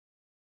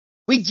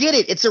 we get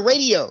it. It's a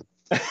radio.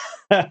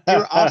 They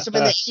were awesome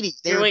in the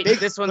 80s. They were Wait, big.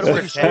 this one's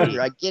for for Teddy. Teddy.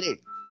 I get it.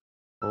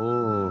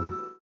 Oh.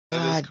 That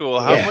is God cool.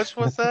 How damn. much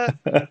was that?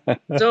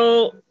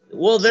 So,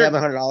 well,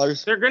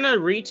 $700. they're gonna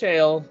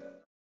retail.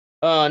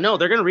 No,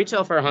 they're gonna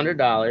retail for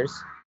 $100.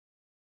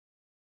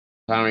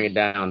 Powering it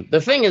down.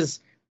 The thing is,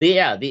 the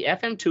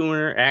FM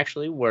tuner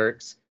actually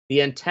works.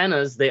 The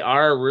antennas, they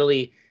are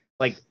really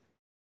like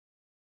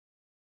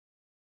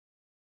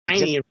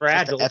tiny and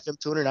fragile. Just the FM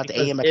tuner, not the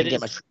because AM. I it can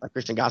get is- my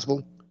Christian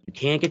gospel. You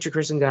can't get your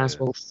Christian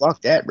gospel. Oh,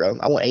 fuck that, bro.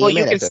 I want AM Well, you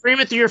and can FM. stream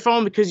it through your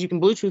phone because you can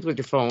Bluetooth with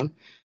your phone.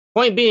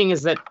 Point being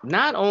is that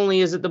not only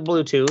is it the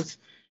Bluetooth,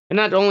 and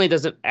not only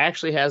does it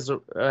actually has a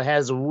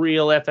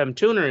real FM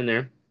tuner in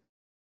there.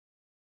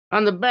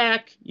 On the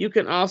back, you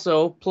can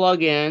also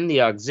plug in the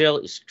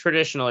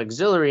traditional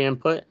auxiliary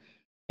input,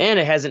 and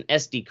it has an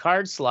SD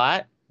card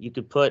slot. You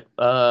could put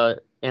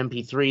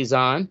MP3s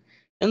on,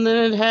 and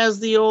then it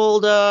has the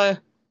old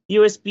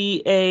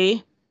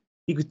USB-A.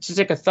 You could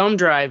stick a thumb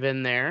drive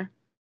in there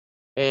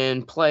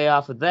and play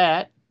off of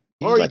that.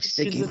 You Or you like could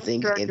sticking use it to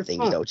things charge in your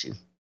things, phone. don't you?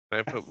 Can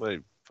I put my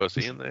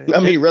pussy in there? I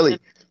mean, really.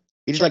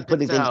 You just Check like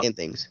putting this things out. in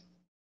things.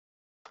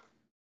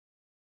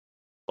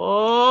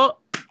 Oh,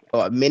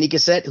 Oh, a mini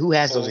cassette? Who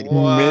has those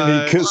anymore? What?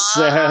 Mini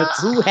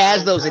cassettes. Who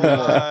has those anymore?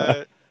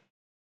 What?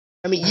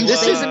 I mean, you this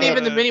say isn't that-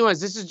 even the mini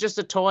ones. This is just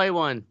a toy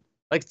one.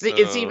 Like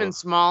it's even Oh.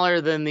 smaller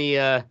than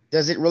the.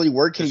 Does it really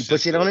work? Can you It's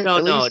push just it on it? No,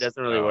 at no, least? it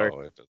doesn't really work. No,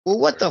 it doesn't Well,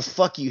 what the work.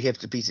 fuck, you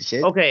hipster piece of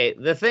shit? Okay,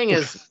 the thing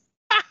is,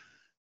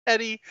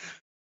 Eddie,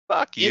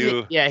 fuck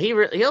you. yeah,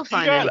 he'll You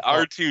find got any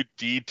fault.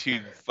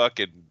 R2D2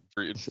 fucking.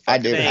 I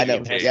do. Thank I know.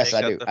 you, Teddy. Yes,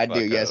 I Shut do. the I do.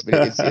 fuck Yes, up.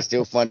 but it's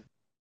still fun.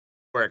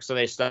 work, so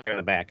they stuck it in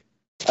the back.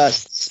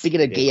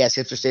 Speaking of gay ass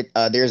hipster shit,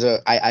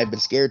 I've been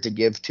scared to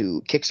give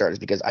to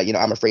Kickstarters because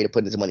I'm afraid of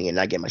putting this money in and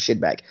not getting my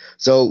shit back.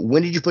 So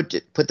when did you put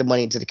the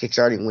money into the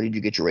Kickstarter and when did you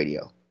get your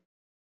radio?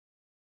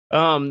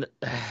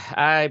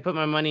 I put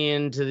my money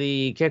into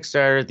the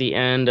Kickstarter at the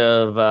end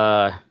of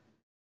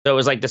so it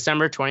was like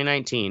December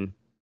 2019,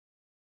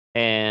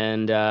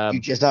 and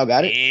You just now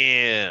got it?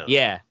 Damn.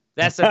 yeah,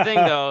 that's the thing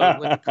though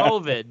with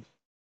COVID.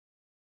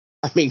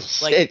 I mean,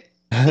 Like- shit.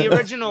 The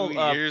original 2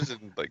 years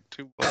and like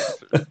 2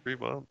 months or 3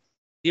 months.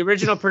 The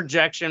original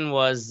projection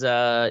was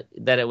that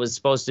it was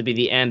supposed to be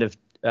the end of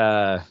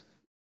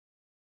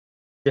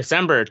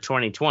December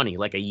 2020,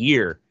 like a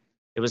year.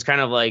 It was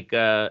kind of like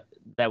that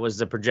was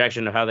the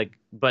projection of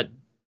but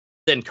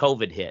then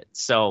COVID hit.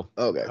 So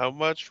Okay. How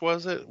much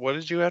was it? What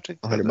did you have to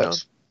put $100 down?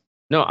 bucks.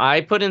 no, I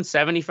put in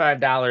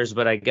 $75,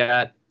 but I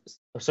got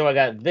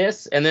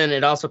this, and then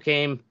it also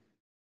came.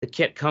 The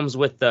kit comes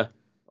with the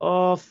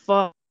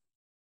fuck.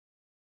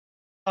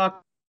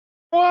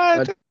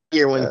 What?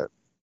 Here one.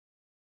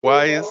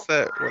 Why is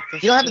that? What the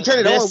You don't have to turn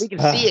it This- on. We can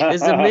see it.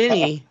 It's a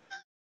mini.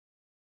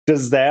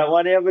 Does that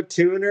one have a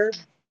tuner?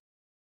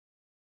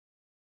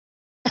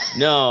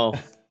 No,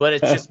 but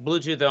it's just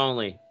Bluetooth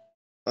only.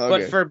 Okay.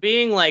 But for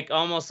being like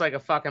almost like a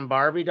fucking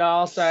Barbie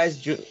doll size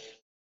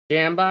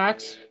jam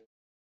box,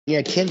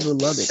 Yeah, kids will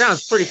love it it.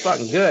 sounds pretty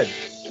fucking good.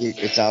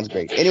 It sounds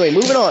great. Anyway,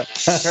 moving on.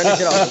 Turn this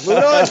shit off.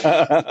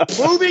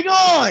 Moving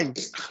on.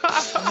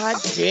 God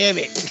damn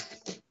it.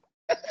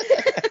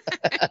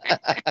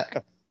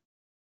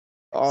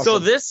 Awesome. So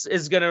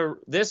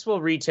this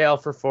will retail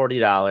for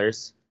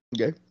 $40.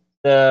 Okay.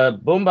 The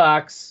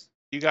boombox,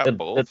 You got The-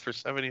 both for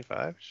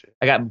 75? Shit.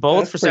 I got both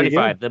That's for pretty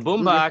 75. The Yeah.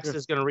 boombox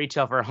is going to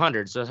retail for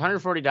 100. So it's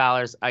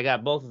 $140. I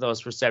got both of those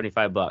for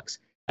 $75.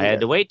 I had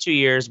to wait 2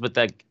 years, but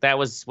that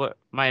was what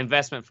my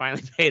investment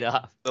finally paid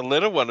off. The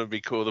little one would be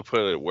cool to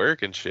put at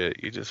work and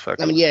shit. You just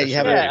fucking. I mean, yeah, you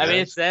have Yeah, I mean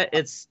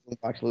it's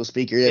Box little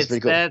speaker. That's it's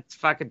pretty cool. that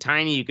fucking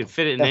tiny. You could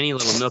fit it in any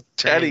little milk.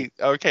 Teddy.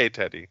 Okay,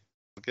 Teddy.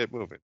 Get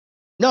moving.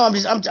 No, I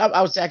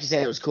was actually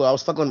saying it was cool. I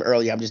was fucking with him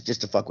earlier. I'm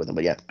just to fuck with him,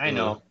 but yeah. I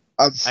know.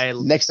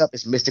 Next up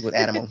is Mystic with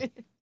Animal.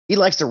 He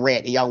likes to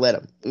rant, and y'all let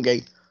him.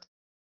 Okay.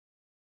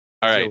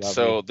 All right, love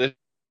so this.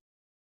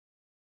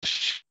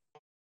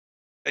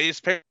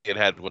 It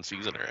had one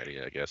season already,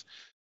 I guess.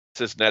 It's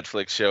this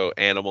Netflix show,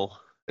 Animal.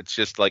 It's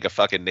just like a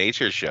fucking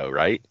nature show,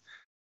 right?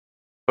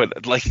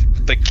 But like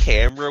the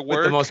camera With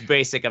work, the most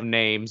basic of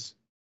names.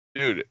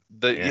 dude.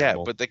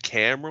 Animal. But the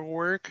camera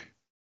work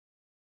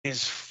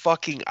is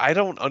fucking. I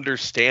don't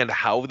understand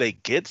how they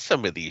get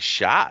some of these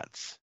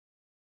shots.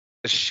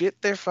 The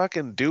shit they're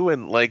fucking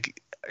doing, like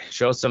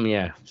Show some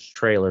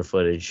trailer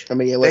footage. I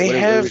mean, yeah.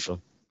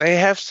 they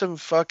have some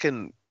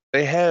fucking.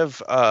 They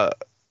have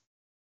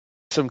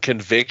some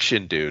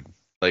conviction, dude.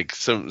 Like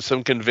some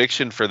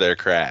conviction for their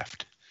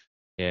craft.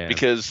 Yeah.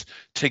 Because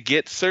to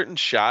get certain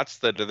shots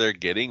that they're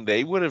getting,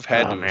 they would have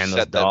had to those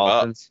set them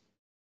dolphins.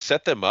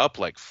 set them up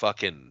like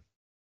fucking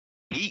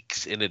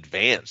weeks in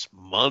advance,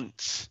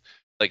 months,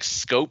 like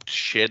scoped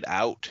shit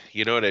out.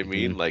 You know what I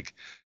mean? Like,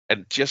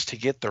 and just to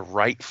get the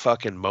right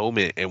fucking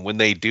moment, and when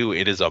they do,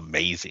 it is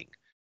amazing.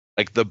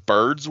 Like the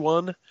birds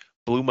one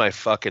blew my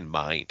fucking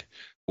mind.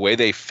 The way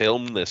they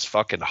filmed this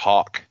fucking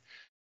hawk.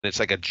 And it's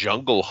like a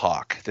jungle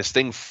hawk. This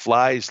thing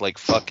flies like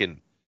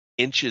fucking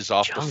inches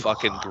off the Jungle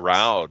fucking hawks.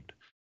 ground.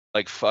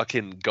 Like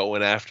fucking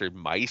going after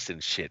mice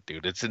and shit,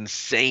 dude. It's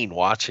insane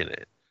watching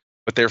it.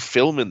 but they're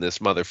filming this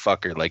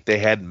motherfucker. Like they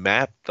had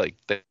mapped, like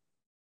they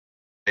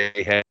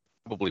had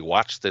probably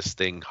watched this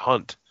thing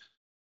hunt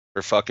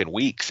for fucking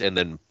weeks and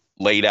then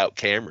laid out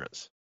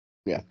cameras.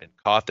 Yeah. And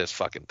caught this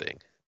fucking thing.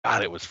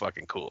 God, it was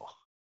fucking cool.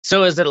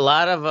 So is it a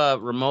lot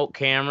of remote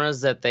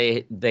cameras that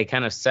they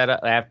kind of set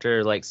up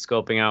after like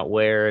scoping out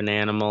where an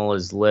animal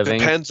is living?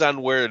 Depends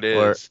on where it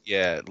is.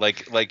 Yeah,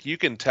 like you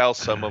can tell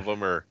some of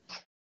them are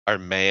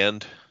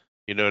manned.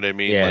 You know what I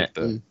mean? Yeah. Like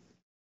the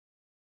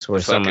So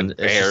where someone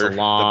it's just a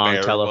long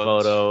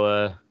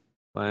telephoto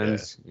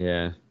lens.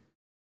 Yeah.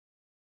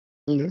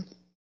 Mm-hmm.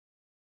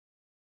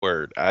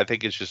 Word. I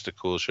think it's just a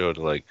cool show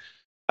to like.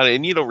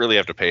 And you don't really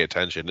have to pay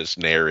attention. It's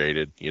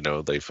narrated. You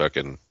know, they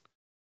fucking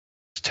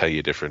tell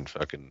you different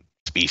fucking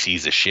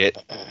species of shit.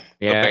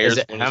 Yeah. Is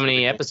it, how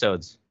many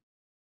episodes?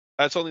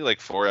 That's only like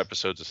 4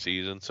 episodes a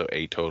season, so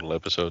 8 total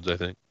episodes, I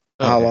think.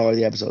 How long are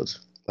the episodes?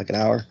 Like an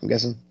hour, I'm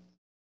guessing?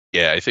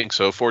 Yeah, I think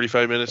so.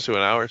 45 minutes to an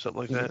hour,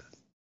 something like that.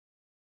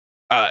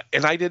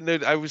 And I didn't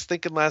know. I was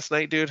thinking last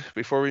night, dude,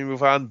 before we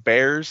move on,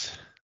 bears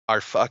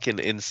are fucking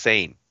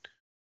insane.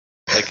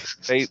 Like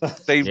they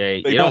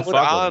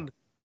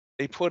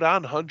put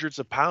on hundreds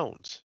of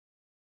pounds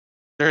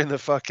during the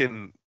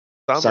fucking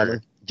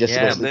summer. Just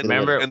yeah, to go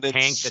remember and then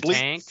Tank sleep the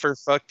Tank for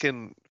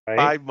fucking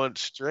 5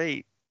 months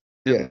straight.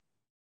 Yeah.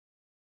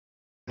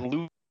 You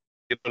know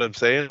what I'm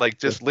saying? Like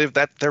just live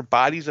that. Their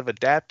bodies have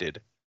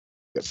adapted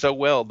so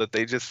well that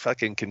they just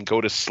fucking can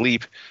go to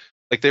sleep.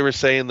 Like they were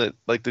saying that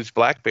like these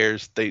black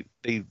bears,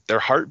 their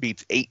heart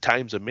beats 8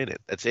 times a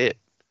minute. That's it.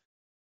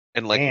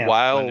 And like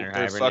while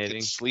they're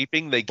fucking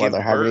sleeping, they give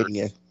birth.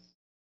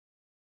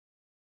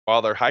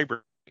 While they're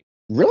hibernating.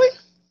 Really?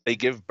 They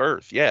give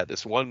birth. Yeah,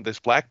 this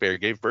black bear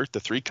gave birth to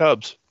 3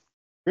 cubs.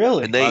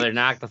 Really? And they're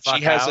knocked the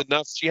fuck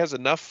out. She has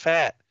enough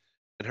fat,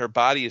 and her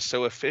body is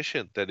so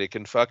efficient that it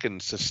can fucking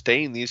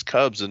sustain these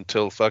cubs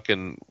until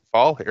fucking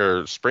fall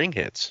or spring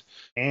hits.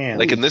 Damn.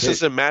 Like, and this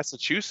is in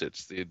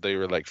Massachusetts. They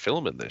were like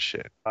filming this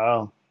shit.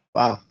 Wow.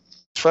 It's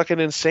fucking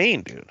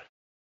insane, dude.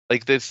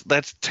 Like that's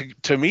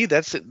to me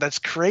that's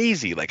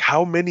crazy. Like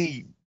how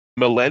many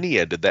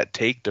millennia did that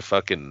take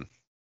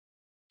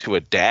to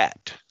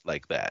adapt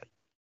like that?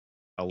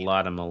 A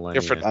lot of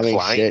millennia. Different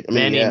climate.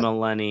 Many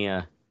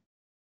millennia.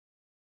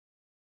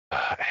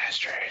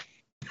 Ashtray.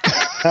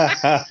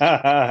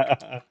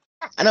 I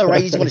know,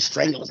 right? You just want to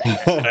strangle his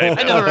ass.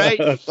 I know, right?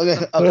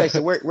 Okay,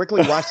 so where can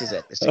we watch this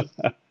at?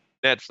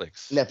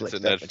 Netflix. Netflix. It's a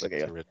Netflix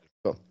okay, original.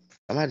 Cool.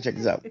 I'm gonna have to check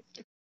this out.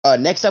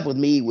 Next up with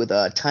me with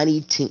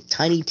Tiny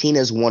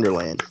Tina's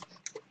Wonderland,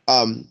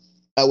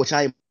 which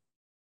I am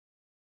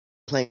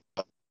playing.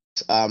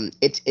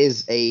 It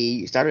is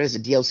started as a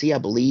DLC, I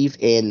believe,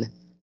 in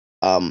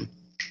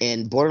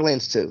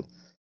Borderlands 2.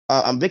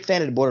 I'm a big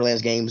fan of the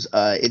Borderlands games.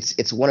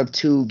 It's one of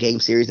 2 game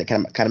series that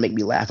kind of make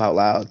me laugh out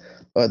loud.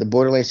 The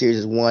Borderlands series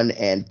is one,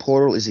 and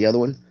Portal is the other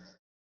one.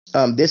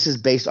 This is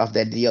based off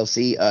that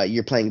DLC.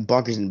 You're playing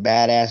Bunkers and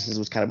Badasses,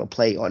 was kind of a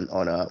play on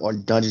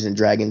Dungeons and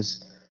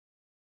Dragons.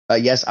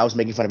 Yes, I was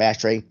making fun of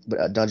Ashtray,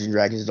 but Dungeons and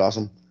Dragons is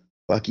awesome.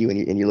 Fuck you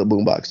and your little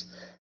boombox.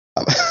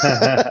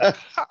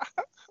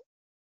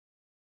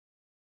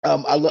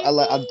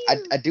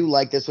 I do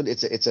like this one.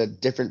 It's a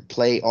different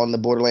play on the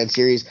Borderlands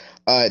series.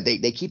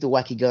 They keep the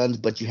wacky guns,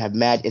 but you have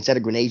instead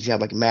of grenades, you have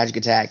like magic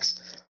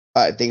attacks,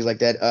 things like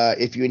that.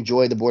 If you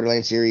enjoy the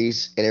Borderlands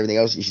series and everything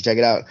else, you should check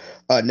it out.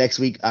 Next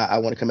week, I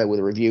want to come out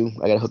with a review.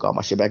 I got to hook all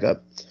my shit back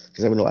up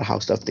because I have a lot of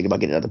house stuff. Thinking about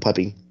getting another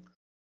puppy.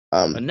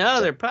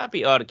 Another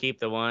puppy ought to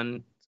keep the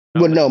one.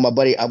 Well, no, my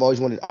buddy. I've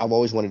always wanted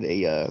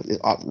a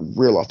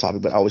real off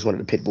topic, but I always wanted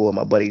a pit bull.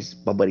 My buddy's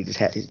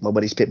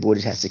pit bull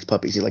just had 6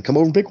 puppies. He's like, come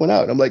over and pick one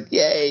out. And I'm like,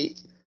 yay!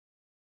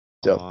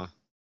 So Aww.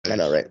 I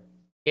know, right?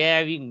 Yeah,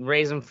 if you can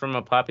raise them from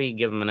a puppy,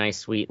 give them a nice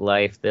sweet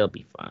life, they'll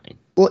be fine.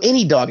 Well,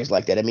 any dog is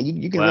like that. I mean,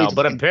 you can. Well,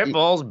 but a pit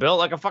bull's built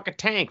like a fucking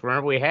tank.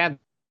 Remember, we had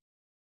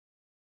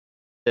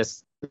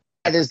this.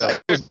 There's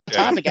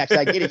topic actually.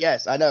 I get it.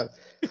 Yes, I know.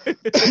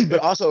 But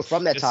also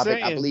from that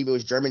topic, I believe it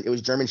was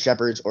German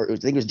Shepherds, or I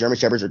think it was German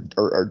Shepherds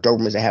or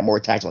Dobermans that had more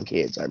attacks on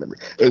kids. I remember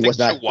it was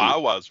not.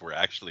 Chihuahuas were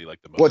actually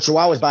like the most. Well,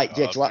 Chihuahuas bite.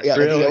 Yeah,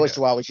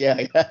 Chihuahuas.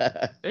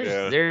 Yeah.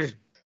 They're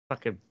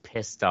fucking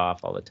pissed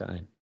off all the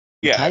time.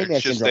 Yeah,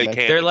 it's just syndrome,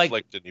 they're like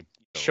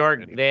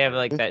short. They have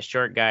like that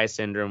short guy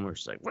syndrome, where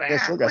it's like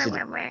short guy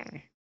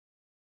syndrome.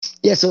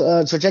 Yeah,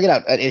 so check it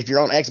out. If you're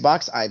on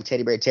Xbox, I'm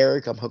Teddy Bear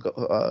Terror. Come hook up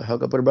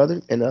with a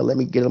brother and let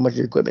me get a bunch of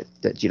your equipment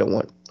that you don't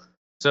want.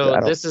 So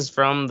this is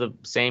from the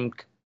same.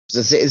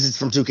 This is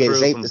from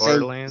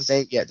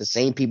 2K. The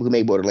same people who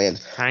made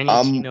Borderlands. Tiny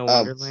Tina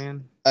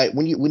Wonderland.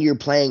 When you're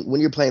playing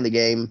the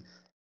game,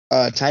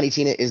 Tiny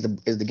Tina is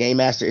the game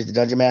master, is the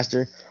dungeon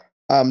master.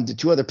 The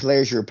 2 other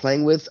players you're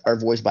playing with are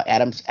voiced by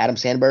Adam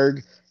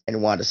Sandberg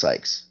and Wanda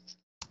Sykes.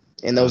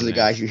 And those are the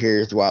guys you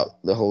hear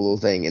throughout the whole little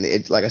thing. And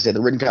it's like I said,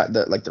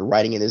 the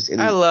writing in this.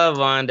 I love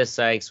Wanda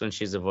Sykes when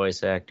she's a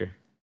voice actor.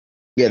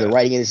 Yeah, the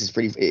writing in this is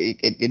pretty.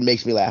 It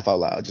makes me laugh out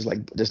loud,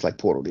 just like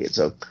Portal did.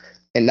 So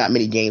And not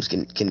many games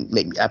can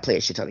make me. I play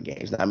a shit ton of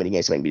games. Not many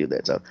games can make me do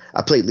that. So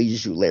I played Leisure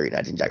Suit Larry, and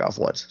I didn't jack off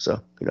once.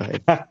 So hey.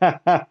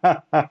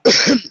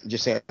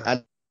 Just saying.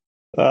 I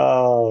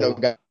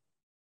don't jack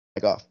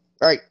off.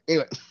 All right.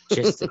 Anyway.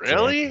 Just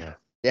Really?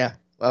 Yeah.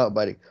 Oh,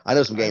 buddy. I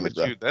know some gamers,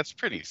 bro. That's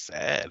pretty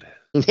sad.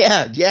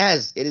 Yeah.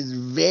 Yes. It is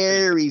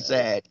very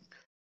sad.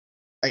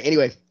 All right.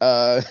 Anyway.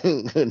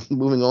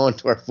 Moving on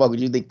to our fuck. What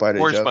you think part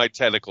of the show? Where's my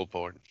tentacle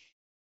porn?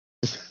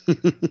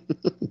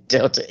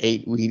 Delta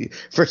 8 weed.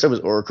 First time was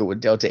Oracle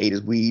with Delta 8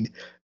 is weed.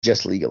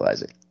 Just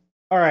legalize it.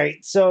 All right.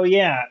 So,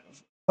 yeah,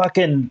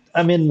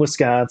 I'm in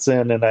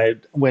Wisconsin, and I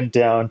went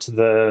down to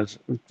the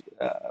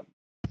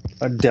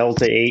a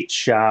Delta 8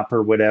 shop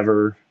or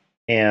whatever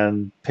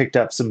and picked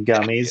up some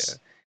gummies. Yeah.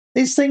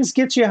 These things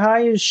get you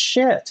high as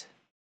shit.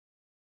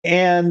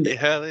 And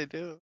yeah, they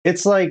do.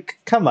 It's like,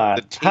 come on.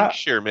 The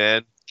tincture,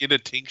 man. Get a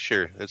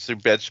tincture. That's your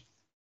best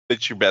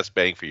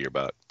bang for your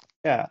buck.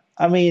 Yeah,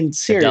 I mean,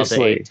 seriously.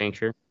 Delta 8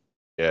 tincture.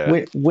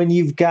 Yeah. When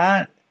you've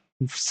got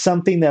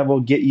something that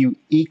will get you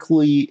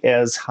equally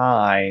as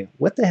high,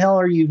 what the hell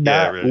are you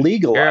not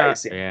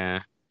legalizing?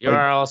 You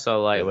are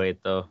also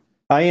lightweight, though.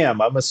 I am.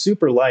 I'm a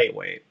super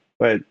lightweight,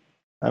 but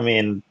I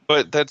mean,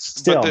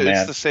 it's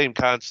the same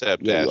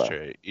concept,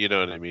 Ashtray. You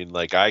know what I mean?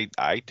 Like I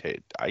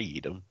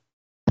eat them,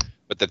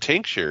 but the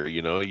tincture,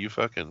 you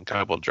fucking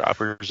couple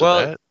droppers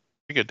of that,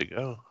 you're good to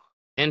go.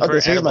 And okay,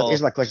 so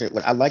here's my question.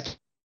 What I like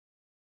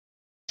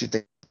to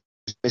think,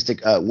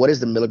 what is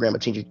the milligram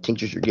of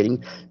tinctures you're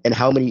getting, and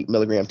how many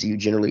milligrams do you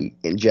generally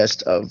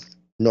ingest of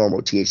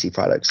normal THC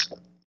products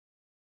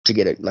to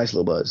get a nice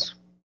little buzz?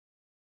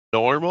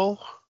 Normal?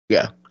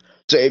 Yeah.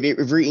 So if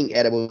you're eating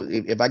edible,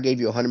 if I gave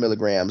you 100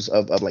 milligrams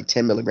of like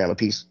 10 milligram a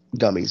piece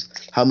gummies,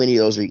 how many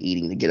of those are you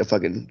eating to get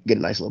a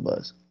nice little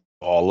buzz?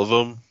 All of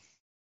them.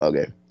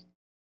 Okay.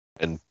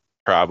 And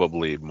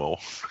probably more.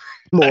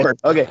 More.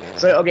 Okay.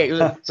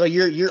 So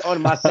you're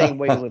on my same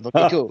wavelength.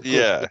 Okay, cool.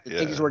 Yeah. If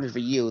tincture's working for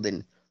you,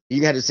 then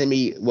you have to send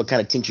me what kind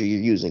of tincture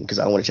you're using because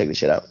I want to check this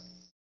shit out.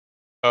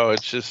 Oh,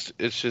 it's just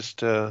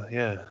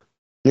yeah.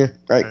 Yeah.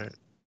 Right.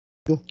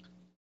 Cool.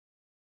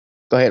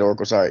 Go ahead,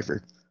 Oracle. Sorry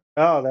for.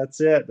 Oh, that's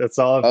it. That's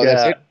all I've got.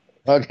 That's it?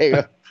 Okay.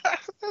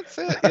 That's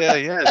it.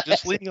 Yeah.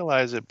 Just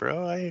legalize it,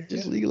 bro.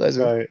 Just legalize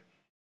it. Right.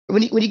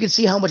 When you can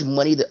see how much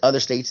money the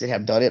other states that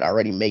have done it are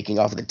already making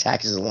off of the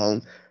taxes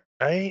alone.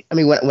 Right. I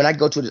mean, when I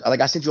go to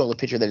I sent you all the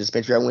picture of the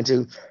dispensary I went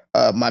to.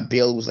 My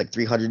bill was like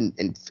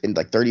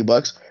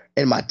 $330,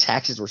 and my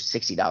taxes were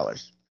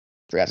 $60.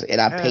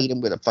 And I paid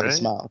him with a fucking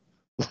smile.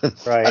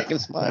 Right. Fucking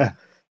smile.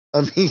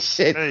 I mean,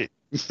 shit. Right.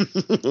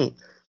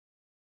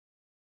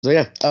 So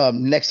yeah.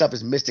 Next up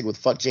is Mystic with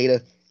Fuck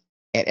Jada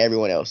and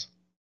everyone else.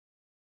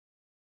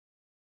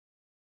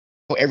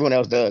 Oh, everyone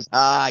else does.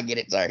 I get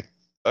it. Sorry.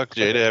 Fuck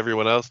Jada.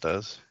 Everyone else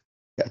does.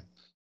 Yeah.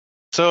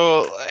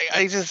 So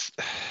I just.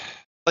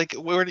 Like,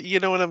 where, you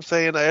know what I'm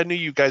saying? I knew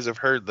you guys have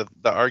heard the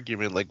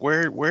argument. Like,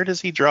 where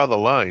does he draw the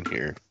line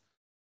here?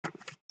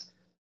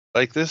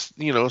 Like this,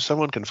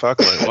 someone can fuck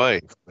my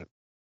wife.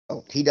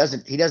 Oh, he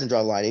doesn't draw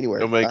the line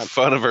anywhere. Don't make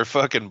fun of her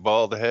fucking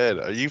bald head.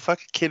 Are you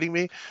fucking kidding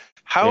me?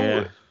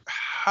 How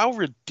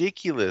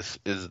ridiculous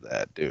is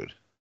that, dude?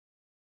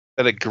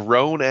 That a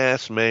grown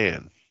ass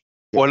man,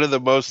 one of the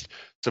most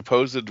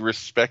supposed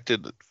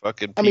respected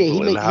fucking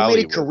people in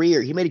Hollywood.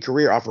 He made a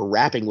career off of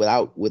rapping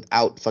without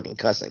fucking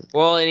cussing.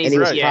 Well, and he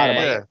was proud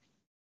about it.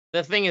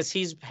 The thing is,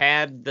 he's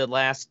had the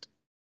last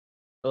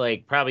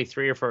probably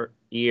 3 or 4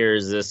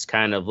 years this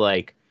kind of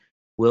like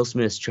Will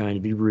Smith's trying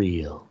to be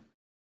real.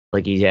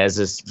 Like he has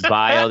this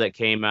bio that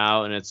came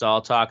out, and it's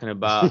all talking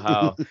about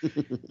how,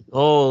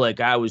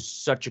 I was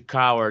such a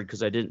coward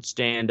because I didn't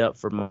stand up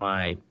for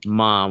my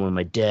mom when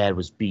my dad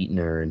was beating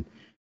her, and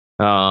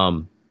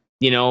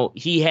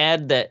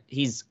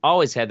he's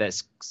always had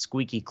that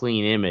squeaky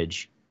clean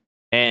image.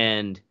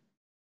 And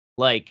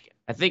I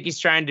think he's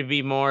trying to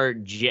be more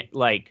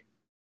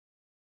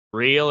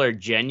real or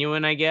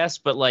genuine, I guess.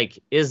 But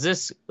is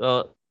this,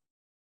 how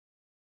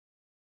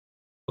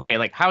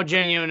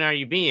genuine are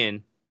you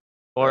being?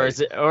 Or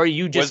is it, or are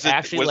you just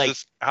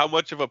how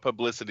much of a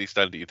publicity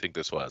stunt do you think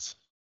this was?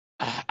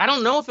 I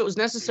don't know if it was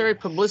necessary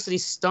publicity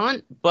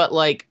stunt, but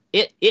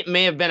it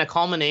may have been a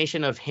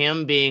culmination of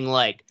him being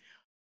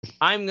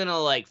I'm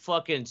gonna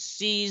fucking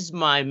seize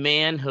my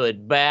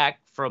manhood back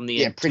from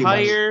the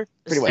entire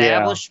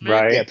establishment.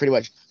 Yeah, right. Yeah, pretty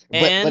much.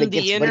 But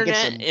the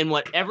internet and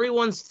what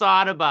everyone's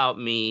thought about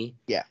me.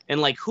 Yeah.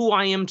 And who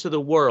I am to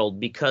the world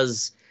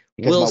because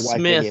my Will wife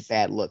Smith gave me a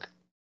bad look.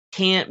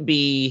 Can't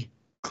be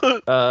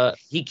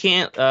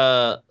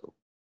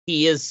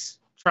he is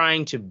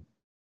trying to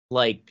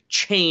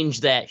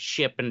change that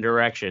ship and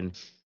direction.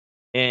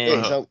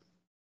 And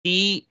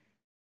he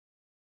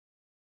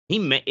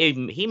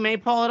may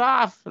pull it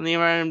off in the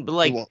end,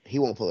 but he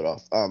won't pull it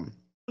off. Who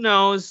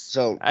knows?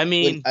 So I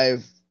mean,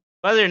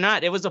 whether or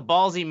not it was a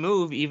ballsy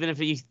move, even if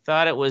he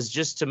thought it was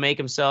just to make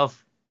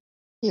himself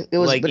it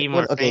was even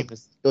more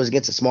famous. It was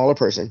against a smaller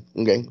person.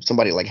 Okay,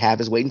 somebody half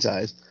his weight and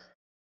size.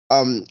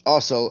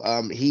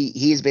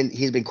 He's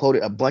been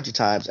quoted a bunch of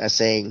times as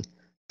saying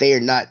they are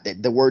not.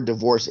 The word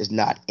divorce is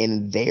not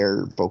in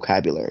their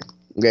vocabulary.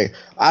 Okay,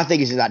 I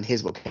think it's not in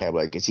his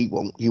vocabulary because he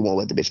won't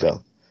let the bitch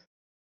go.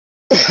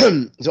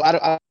 So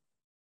I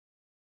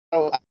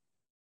don't.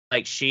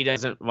 Like she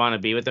doesn't want to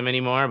be with him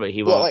anymore, but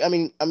he Well, won't.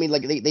 like, I mean,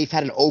 like they've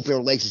had an open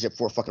relationship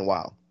for a fucking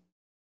while.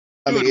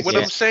 Dude, what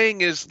I'm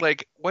saying is,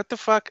 like, what the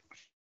fuck?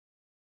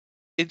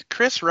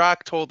 Chris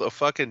Rock told a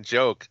fucking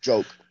joke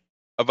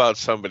about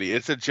somebody.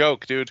 It's a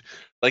joke, dude.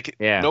 Like,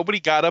 nobody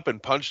got up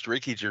and punched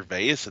Ricky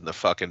Gervais in the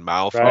fucking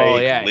mouth. Right. Oh,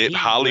 yeah, lit he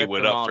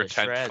Hollywood ripped them up all for to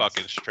 10 shreds.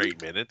 fucking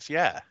straight minutes.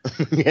 Yeah.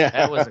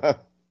 Yeah,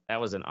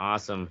 that was an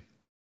awesome.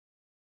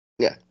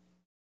 Yeah.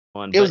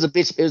 One. It was a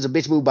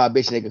bitch move by a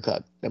bitch nigga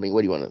cuck. I mean,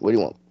 what do you want? What do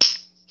you want?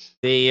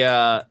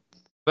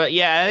 But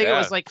yeah, I think it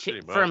was like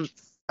from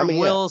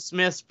Will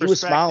Smith's perspective. He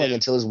was smiling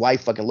until his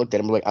wife fucking looked at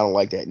him like, I don't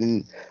like that.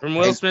 And from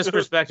Will Smith's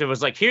perspective, it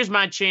was like, here's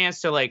my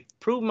chance to like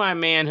prove my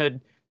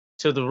manhood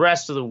to the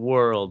rest of the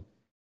world,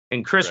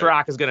 and Chris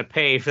Rock is gonna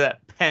pay for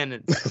that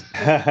penance.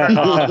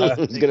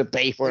 He's gonna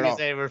pay for it all.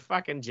 They were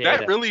fucking Jada.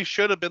 That really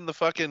should have been the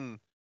fucking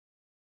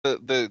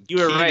the You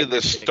were key right, to the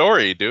Nick.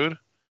 story, dude.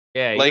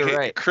 Yeah, Like, you're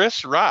right.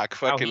 Chris Rock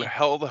fucking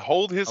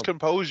hold his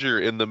composure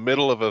in the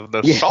middle of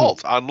an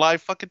assault on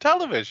live fucking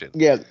television.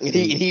 Yeah,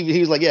 he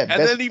was like, yeah,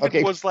 and then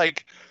even was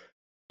like,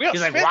 he's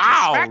like,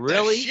 wow,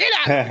 really? Shit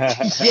out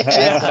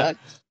of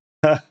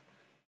yeah.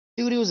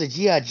 Dude, it was a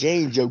G.I.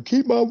 Jane joke.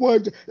 Keep my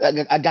wife.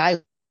 A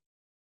guy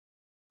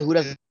who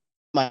doesn't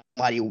my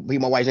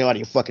wife's name out of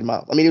your fucking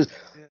mouth. I mean,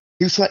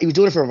 he was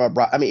doing it for my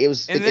bro. I mean, it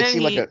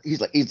seemed like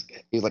he's like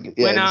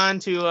went on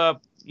to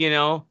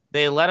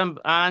they let him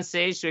on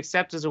stage to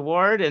accept his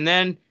award, and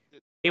then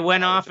he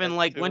went off and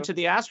like went to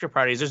the Oscar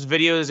parties. There's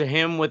videos of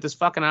him with his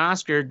fucking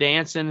Oscar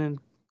dancing and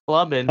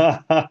clubbing.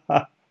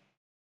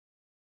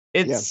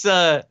 It's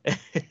me.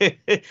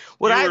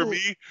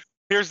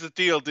 Here's the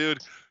deal, dude.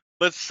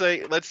 Let's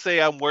say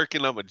I'm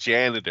a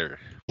janitor,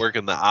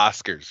 working the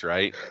Oscars,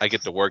 right? I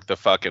get to work the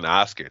fucking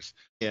Oscars.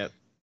 Yeah.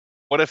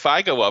 What if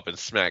I go up and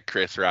smack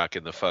Chris Rock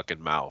in the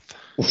fucking mouth?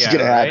 Yeah,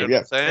 right?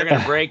 Yeah. They're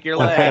gonna break your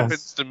What legs.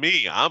 happens to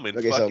me? I'm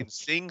in fucking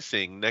Sing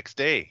Sing next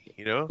day.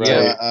 You know?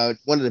 Right.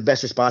 One of the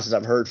best responses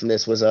I've heard from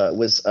this was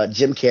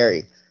Jim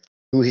Carrey,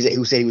 who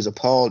said he was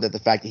appalled at the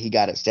fact that he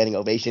got a standing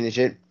ovation and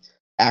shit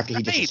after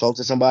he just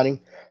assaulted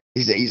somebody.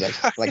 He's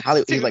like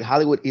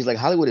Hollywood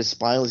is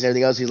spineless and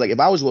everything else. He's like,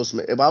 if I was Will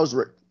Smith, if I was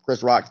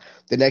Chris Rock,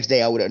 the next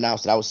day I would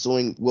announce that I was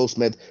suing Will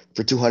Smith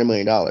for $200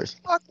 million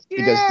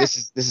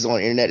because this is on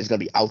the internet. It's gonna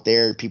be out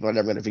there. People are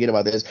never gonna forget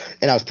about this.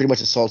 And I was pretty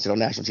much assaulted on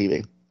national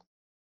TV.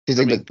 He's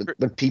like,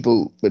 but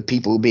people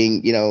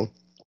being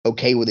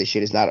okay with this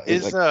shit is not.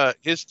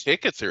 His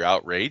tickets are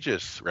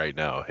outrageous right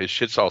now. His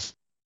shit's all.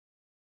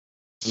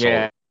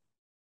 Yeah.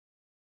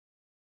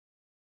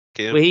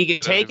 Well, he can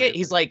take it.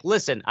 He's like,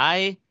 listen,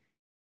 I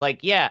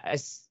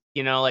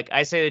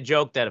say the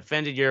joke that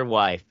offended your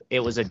wife. It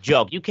was a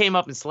joke. You came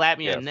up and slapped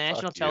me on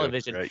national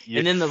television, right?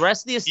 And then the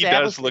rest of the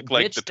establishment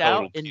bitched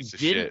out and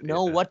didn't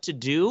know what to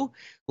do.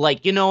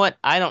 Like, you know what?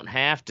 I don't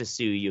have to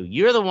sue you.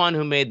 You're the one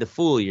who made the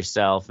fool of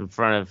yourself in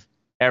front of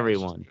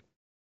everyone.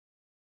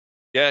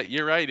 Yeah,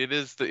 you're right. It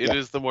is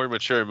the more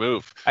mature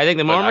move. I think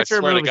the more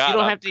mature move is you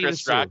don't have to even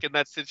Chris Rock in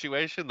that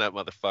situation, that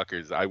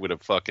motherfuckers, I would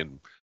have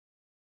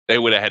they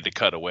would have had to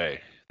cut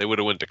away. They would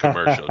have went to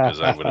commercial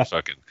because I would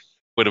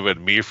have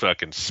been me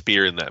fucking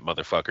spearing that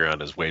motherfucker on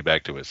his way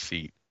back to his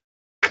seat.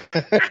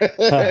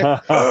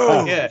 Yeah.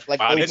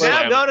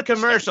 Now go to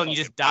commercial and you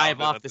just dive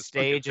off the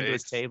stage into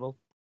his table.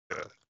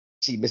 Yeah.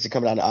 See Mr.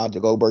 coming down to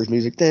Odd Goldberg's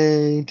music.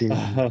 Ding, ding.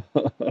 All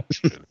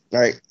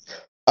right.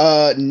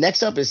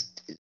 Next up is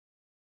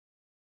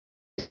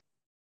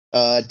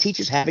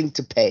teachers having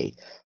to pay.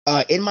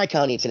 In my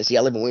county in Tennessee,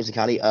 I live in Williamson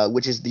County,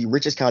 which is the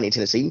richest county in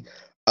Tennessee.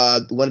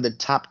 One of the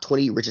top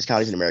 20 richest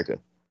counties in America.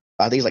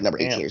 I think it's like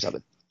number 18 or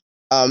something.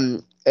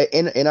 In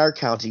our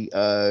county,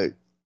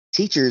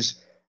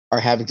 teachers are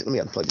having to. Let me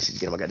unplug this to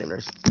get on my goddamn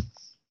nerves.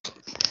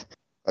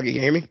 Okay, you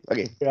can hear me?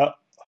 Okay. Yeah.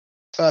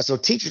 So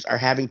teachers are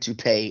having to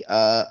pay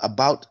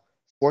about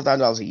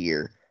 $4,000 a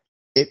year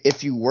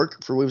if you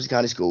work for Williamson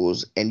County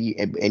schools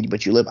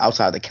but you live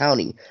outside the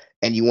county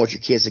and you want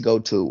your kids to go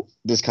to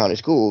this county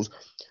schools.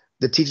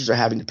 The teachers are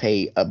having to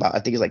pay about, I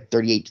think it's like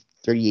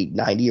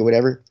 $38.90 or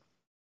whatever,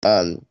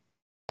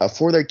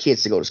 for their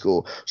kids to go to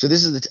school. So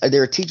this is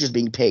there are teachers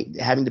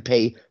having to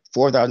pay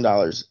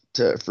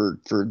 $4,000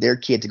 for their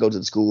kid to go to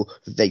the school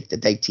that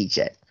they teach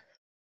at.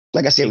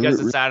 Like I said,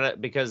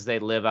 because they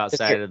live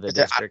outside of the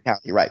district,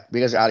 county, right?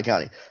 Because they're out of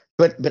county.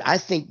 But I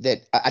think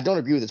that I don't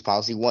agree with this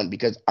policy. One,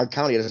 because our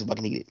county doesn't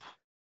fucking need it.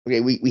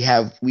 Okay, we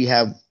have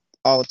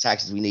all the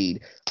taxes we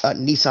need.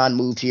 Nissan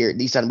moved here.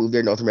 Nissan moved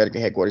their North American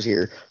headquarters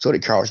here. So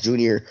did Carl's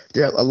Jr.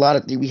 We have a lot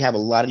of.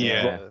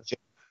 Yeah.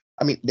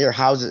 I mean, there are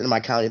houses in my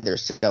county they're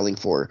selling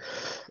for.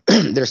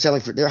 There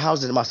are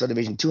houses in my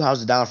subdivision. 2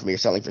 houses down from me are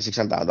selling for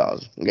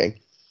 $600,000.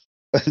 Okay,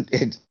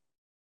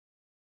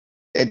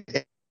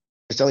 it's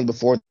selling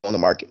before on the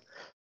market.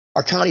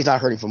 Our county's not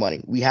hurting for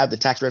money. We have the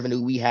tax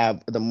revenue. We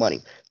have the money.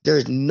 There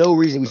is no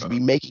reason we should be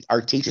making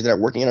our teachers that are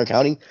working in our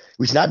county,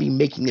 we should not be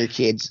making their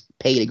kids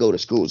pay to go to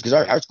schools. Because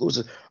our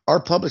schools, our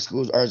public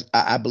schools are,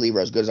 I believe, are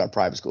as good as our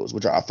private schools,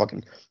 which are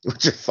fucking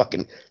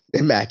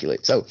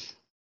immaculate. So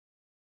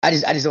I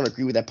just don't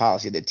agree with that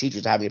policy that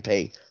teachers are having to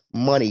pay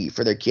money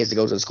for their kids to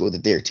go to the school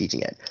that they're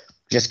teaching at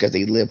just because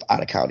they live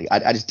out of county.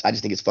 I just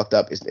think it's fucked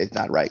up. It's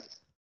not right.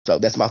 So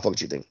that's my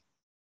fucking thing.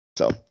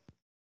 So.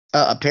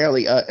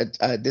 Apparently, I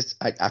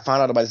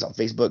found out about this on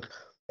Facebook,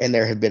 and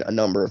there have been a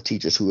number of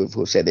teachers who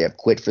have said they have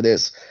quit for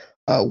this.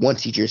 One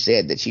teacher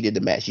said that she did the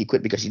math. She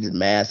quit because she did the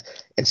math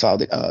and saw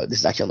that this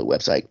is actually on the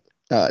website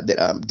that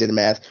did the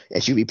math,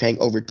 and she'd be paying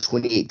over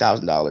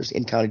 $28,000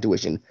 in county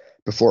tuition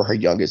before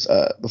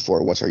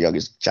once her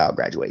youngest child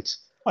graduates.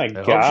 My I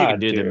God, hope she can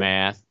do the dude.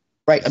 math.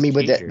 Right. I mean,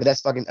 but Teacher. that's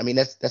fucking. I mean,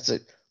 that's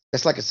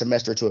like a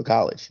semester to a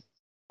college.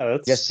 Oh,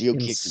 that's Just so your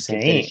kids can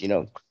insane.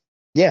 finish.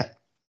 Yeah.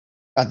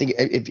 I think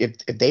if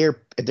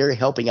they're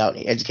helping out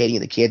and educating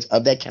the kids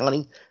of that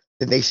county,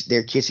 then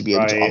their kids should be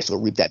able to Right. also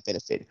reap that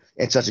benefit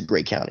in such a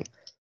great county.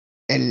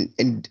 And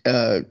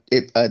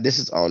this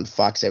is on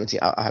Fox 17.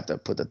 I'll have to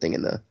put the thing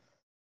in the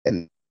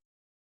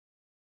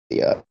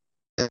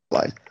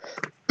line.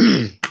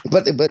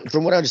 but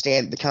from what I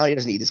understand, the county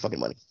doesn't need this fucking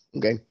money.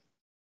 Okay,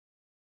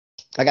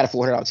 I got a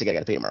 $400 ticket I got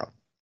to pay tomorrow.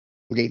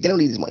 Okay, they don't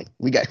need this money.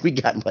 We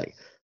got money.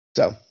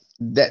 So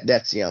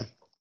that's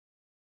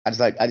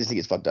I just think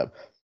it's fucked up.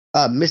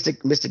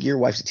 Mystic, your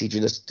wife's a teacher.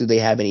 Do they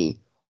have any?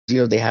 Do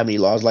you know if they have any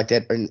laws like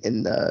that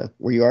in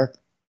where you are?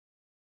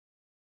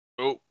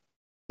 Oh,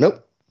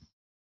 Nope.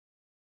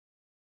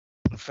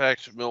 in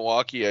fact,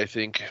 Milwaukee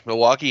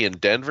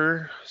and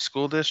Denver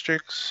school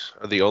districts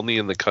are the only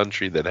in the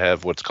country that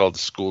have what's called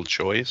school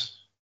choice.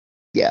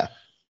 Yeah.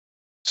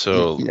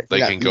 So You're they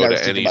not- can you're go not to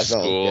restricted any by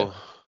zone, school.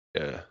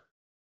 Yeah.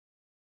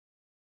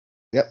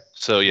 Yep.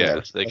 So yeah,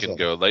 Yeah, they that's can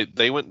all. go.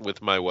 They went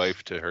with my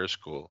wife to her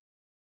school.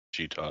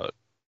 She taught.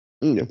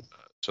 Mm,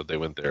 So they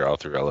went there all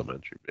through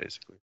elementary,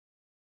 basically.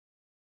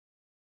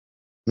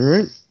 all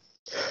right.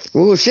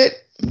 Well, shit.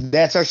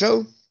 That's our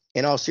show.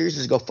 In all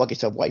seriousness, go fuck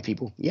yourself, white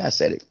people. Yeah, I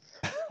said it.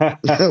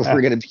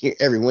 We're gonna be here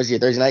every Wednesday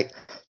and Thursday night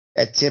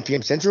at 10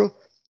 p.m. Central.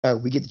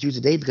 We get to choose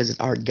a day because it's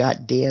our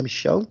goddamn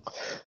show.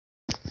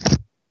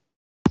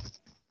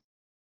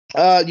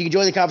 You can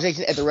join the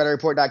conversation at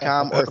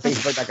thereddreport.com or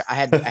facebook.com. I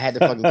had to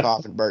fucking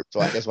cough and burp, so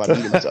that's why I'm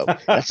muting myself.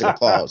 I took a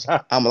pause.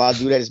 I'm allowed to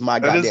do that. It's my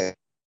That is-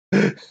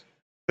 goddamn.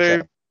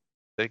 Very,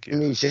 thank I you.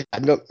 mean, shit, I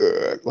can go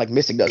like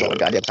Mystic does all the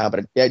goddamn time,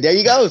 but yeah, there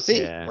you go.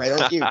 See, Yeah. right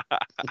on cue.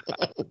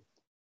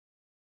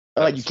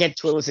 You can't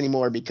Twitter us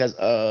anymore because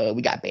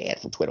we got banned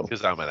from Twitter.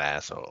 Because I'm an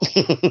asshole.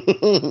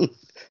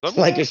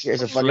 Like a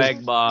shares a fucking.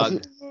 Flag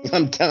bog.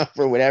 I'm down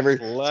for whatever.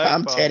 Flag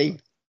I'm bog. Teddy.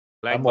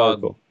 Flag I'm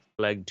bog. Oracle.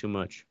 Flag too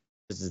much.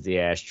 This is the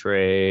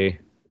ashtray.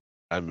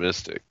 I'm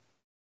Mystic.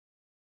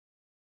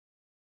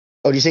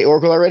 Oh, did you say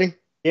Oracle already?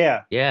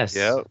 Yeah. Yes.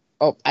 Yeah.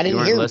 Oh, I You didn't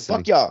weren't hear. listening.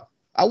 Fuck y'all.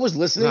 I was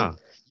listening. No.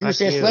 You were Fuck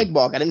saying you. flag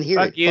bog. I didn't hear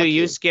Fuck it. you. Fuck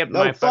You skipped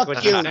No, my fuck fuck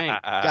what you. you're saying.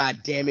 God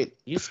damn it.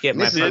 You skipped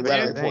my This is fuck the what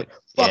weather you're saying.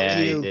 report. Fuck Yeah,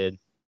 you. you did.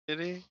 Did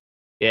he?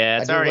 Yeah,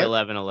 it's I did already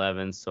what?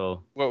 11:11.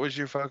 So, What was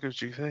your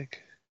fuckers you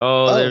think?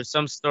 Oh. there's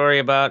some story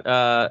about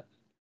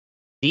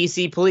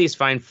DC police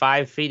find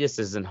 5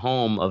 fetuses in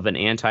home of an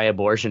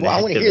anti-abortion Well,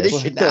 I want to hear activist.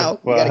 this shit now.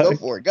 We gotta go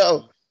for it.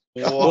 Go.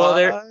 Well,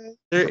 there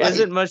Right.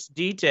 isn't much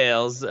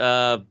details,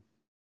 but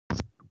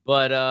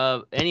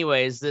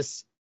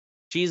anyways,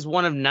 she's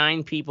one of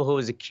 9 people who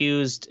was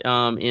accused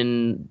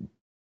in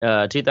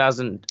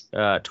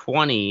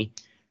 2020.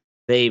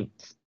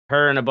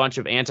 Her and a bunch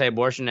of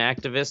anti-abortion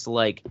activists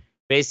like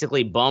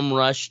basically bum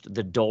rushed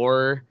the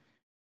door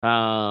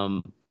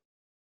to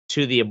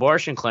the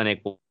abortion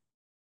clinic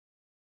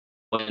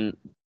when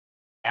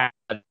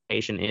the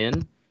patient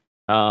in.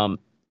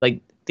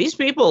 Like these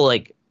people,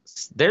 like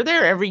they're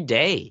there every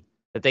day.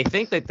 That they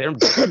think that they're A lot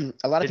of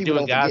They're people doing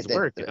don't God's forget that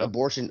work, you know?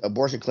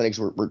 abortion clinics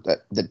were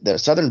the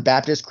Southern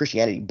Baptist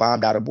Christianity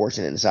bombed out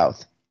abortion in the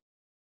South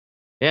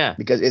yeah.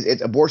 because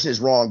abortion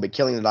is wrong, but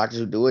killing the doctors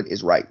who do it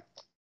is right,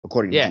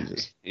 according Yeah. to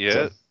Jesus. Yeah,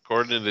 So-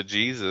 according to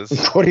Jesus.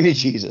 According to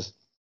Jesus.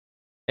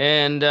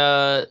 And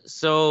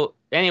so,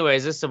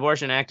 anyways, this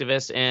abortion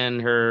activist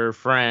and her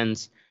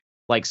friends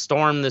like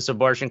stormed this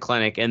abortion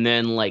clinic and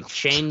then like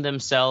chained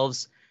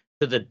themselves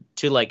to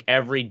like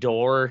every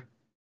door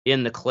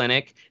in the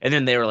clinic, and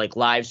then they were like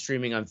live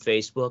streaming on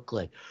Facebook,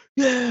 like,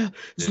 yeah,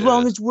 as Yeah.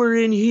 long as we're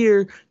in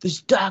here,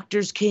 these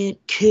doctors can't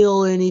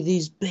kill any of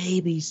these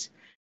babies.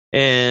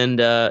 And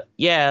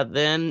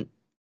then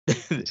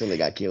Until they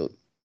got killed.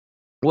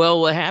 well,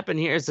 what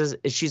happened here is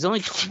she's only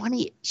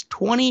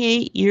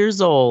 28 years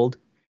old.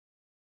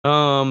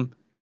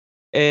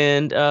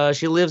 And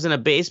she lives in a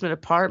basement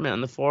apartment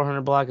on the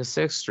 400 block of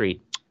 6th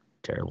Street.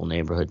 Terrible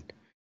neighborhood.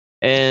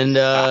 And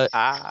they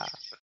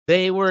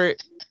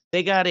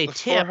got a The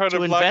tip 400 to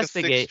block of 6th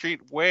investigate. Street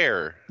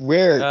where?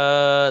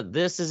 Where?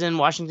 This is in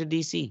Washington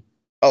D.C.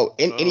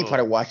 In any part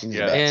of Washington.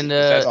 Yeah. That's- And,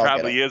 that's That all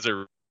probably ghetto. is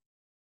a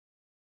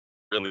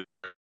really.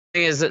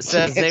 Thing is, it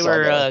says It's they all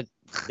were ghetto.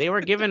 they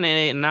were given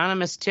an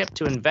anonymous tip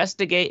to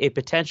investigate a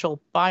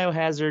potential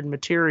biohazard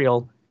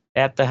material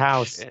at the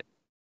house. Shit.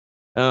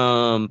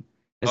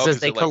 It says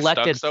they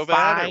collected so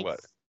bad, or what?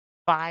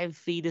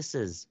 5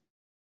 fetuses.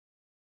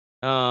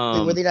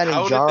 Were they not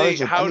in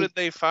jars? How did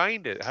they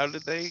find it? How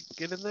did they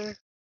get in there?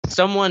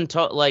 Someone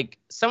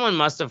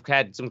must have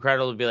had some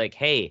credit to be like,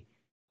 hey,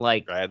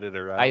 like Ratted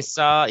her out. I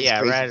saw, It's yeah,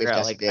 crazy ratted bitch her out.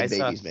 got Like some dead I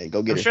saw. babies, man.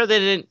 Go get I'm it. sure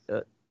they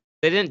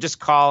didn't just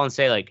call and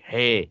say like,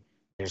 hey,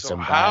 there's So some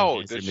how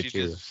biohazard did she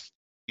material. just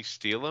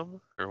steal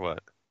them or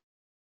what?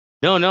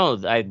 No,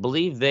 I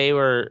believe they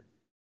were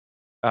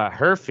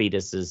her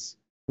fetuses.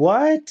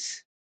 What?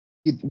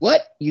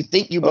 What? You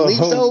think you believe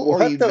so, or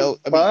what you the know?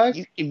 I fuck?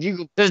 mean, if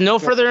you There's no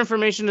further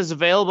information is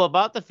available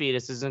about the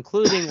fetuses,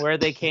 including where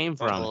they came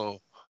from.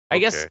 Oh, I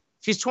guess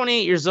she's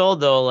 28 years old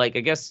though. Like, I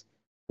guess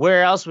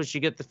where else would she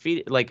get the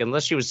fetus? Like,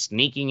 unless she was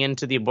sneaking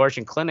into the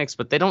abortion clinics,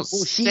 but they don't.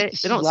 They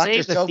don't locked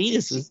save the herself.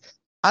 fetuses.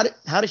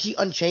 How did she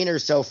unchain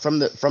herself from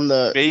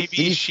the?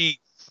 Maybe she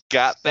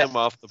got them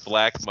off the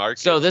black market.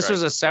 So this tried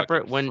was to a separate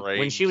fucking when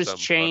frame she was some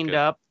chained fucking-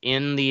 up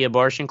in the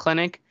abortion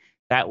clinic.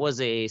 That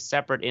was a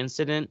separate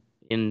incident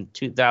in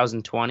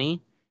 2020,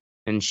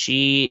 and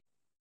she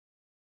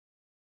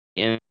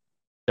and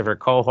of her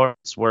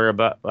cohorts were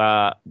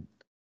about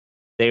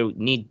they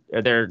need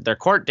their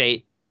court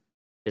date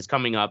is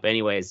coming up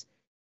anyways,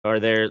 or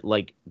they're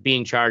like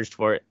being charged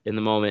for it in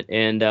the moment.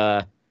 And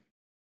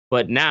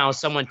but now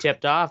someone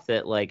tipped off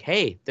that like,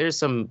 hey, there's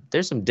some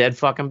dead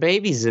fucking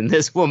babies in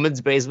this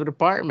woman's basement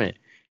apartment.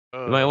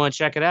 You might want to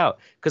check it out,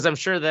 because I'm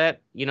sure that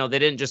they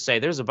didn't just say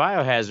there's a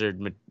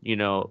biohazard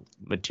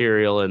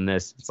material in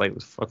this. It's like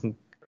fucking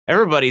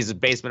everybody's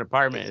basement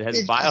apartment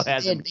has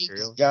biohazard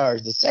material.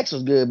 Jars. The sex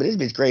was good, but this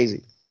bitch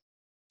crazy.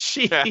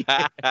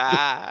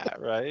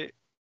 right.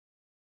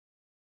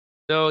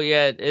 So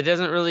yeah, it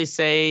doesn't really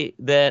say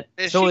that.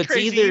 Is so she it's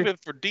crazy either even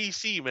for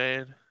DC,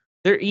 man.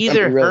 they're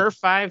either Really. her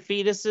 5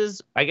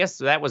 fetuses. I guess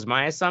that was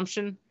my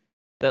assumption,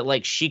 that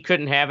like she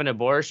couldn't have an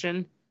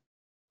abortion,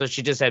 so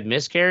she just had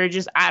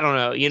miscarriages. I don't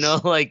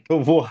know, like.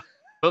 What?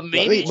 But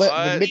maybe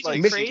But she's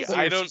crazy.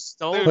 I Or don't. she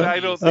stole Dude, them. I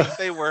don't think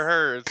they were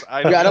hers.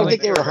 I don't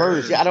think they were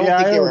hers. I don't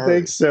think they were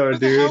hers. so, Where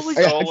the hell dude. was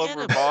They she stole getting them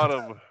or them? bought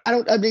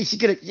them. I mean, she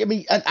could have. I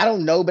mean, I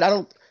don't know, but I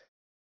don't.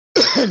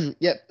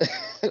 Yep.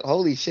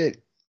 Holy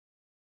shit.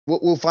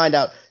 We'll find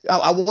out.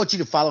 I want you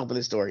to follow up on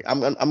this story. I'm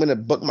gonna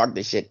bookmark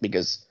this shit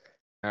because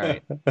All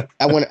right.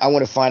 I want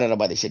to find out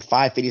about this shit.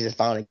 5 fetuses is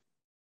found.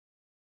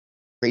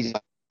 Crazy.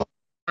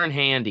 Turn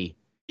handy.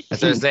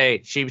 As I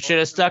say, she should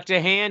have stuck to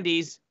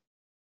handies.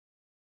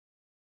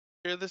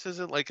 Here, this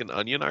isn't like an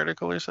Onion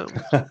article or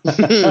something.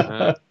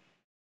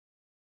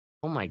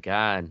 Oh my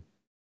god.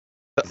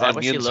 The Is that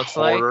what she Onion's looks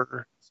like?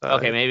 horror side.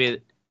 Okay, maybe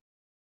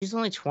she's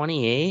only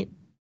 28.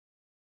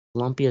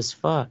 Lumpy as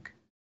fuck.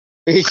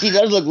 She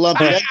does look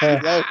lumpy,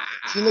 bro.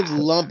 She looks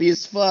lumpy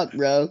as fuck,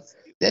 bro.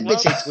 That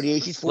bitch ain't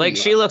 28. She's 48. Like,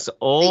 she looks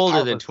older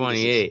are than her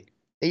 28.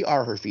 They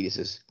are her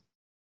fetuses.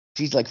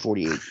 She's like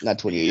 48, not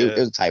 28. Yeah. It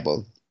was a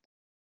typo.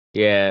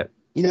 Yeah,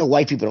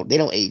 White people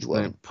don't age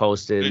well. I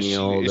posted in Is the she,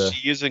 old. is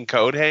she using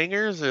code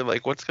hangers or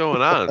like what's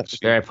going on?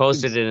 There, I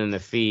posted it in the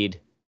feed.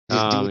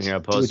 Just do it- Here, I'll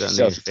do post it it on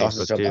yourself. the Toss Facebook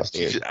yourself too.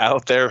 downstairs. She's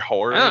out there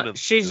whoring. and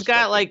She's just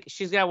got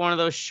fucking one of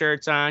those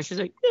shirts on. She's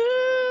like,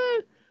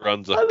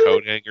 runs a I'm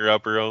coat hanger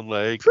up her own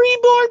leg.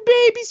 preborn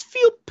babies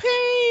feel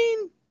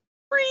pain.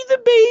 Free the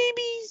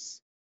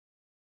babies.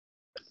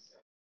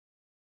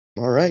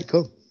 All right,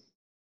 cool.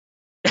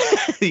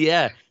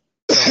 Yeah.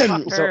 So,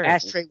 fuck So her.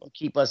 Ashtray will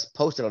keep us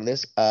posted on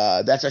this.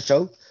 That's our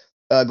show.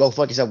 Go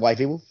fuck yourself, white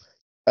people.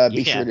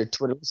 Be Yeah. sure to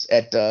Twitter us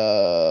at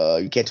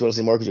you can't Twitter us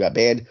anymore because you got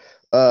banned.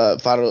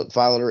 Follow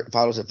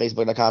us at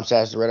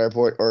facebook.com/the Red Eye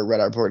Report or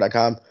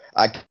redeyeReport.com.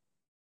 I'm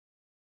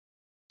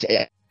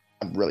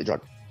really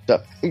drunk.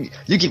 So you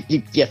can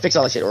fix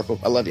all that shit, Oracle.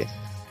 I love you.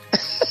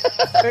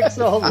 Fix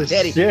all the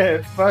Teddy.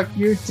 shit. Fuck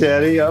you,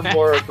 Teddy. I'm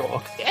Oracle.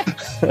 Fuck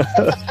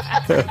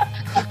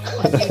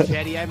you,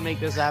 Teddy. I make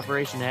this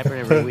operation happen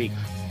every week.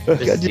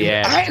 This is the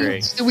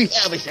Ashtray. Do we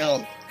have a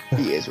show?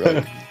 He is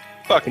right.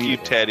 Fuck you,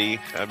 Teddy.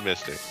 I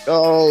missed it.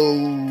 Oh,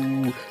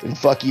 and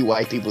fuck you,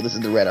 white people. This is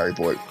the Red Eye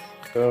Report.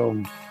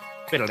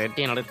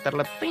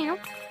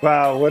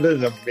 Wow, what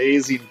an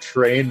amazing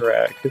train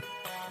wreck.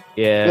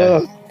 Yeah.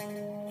 Ugh.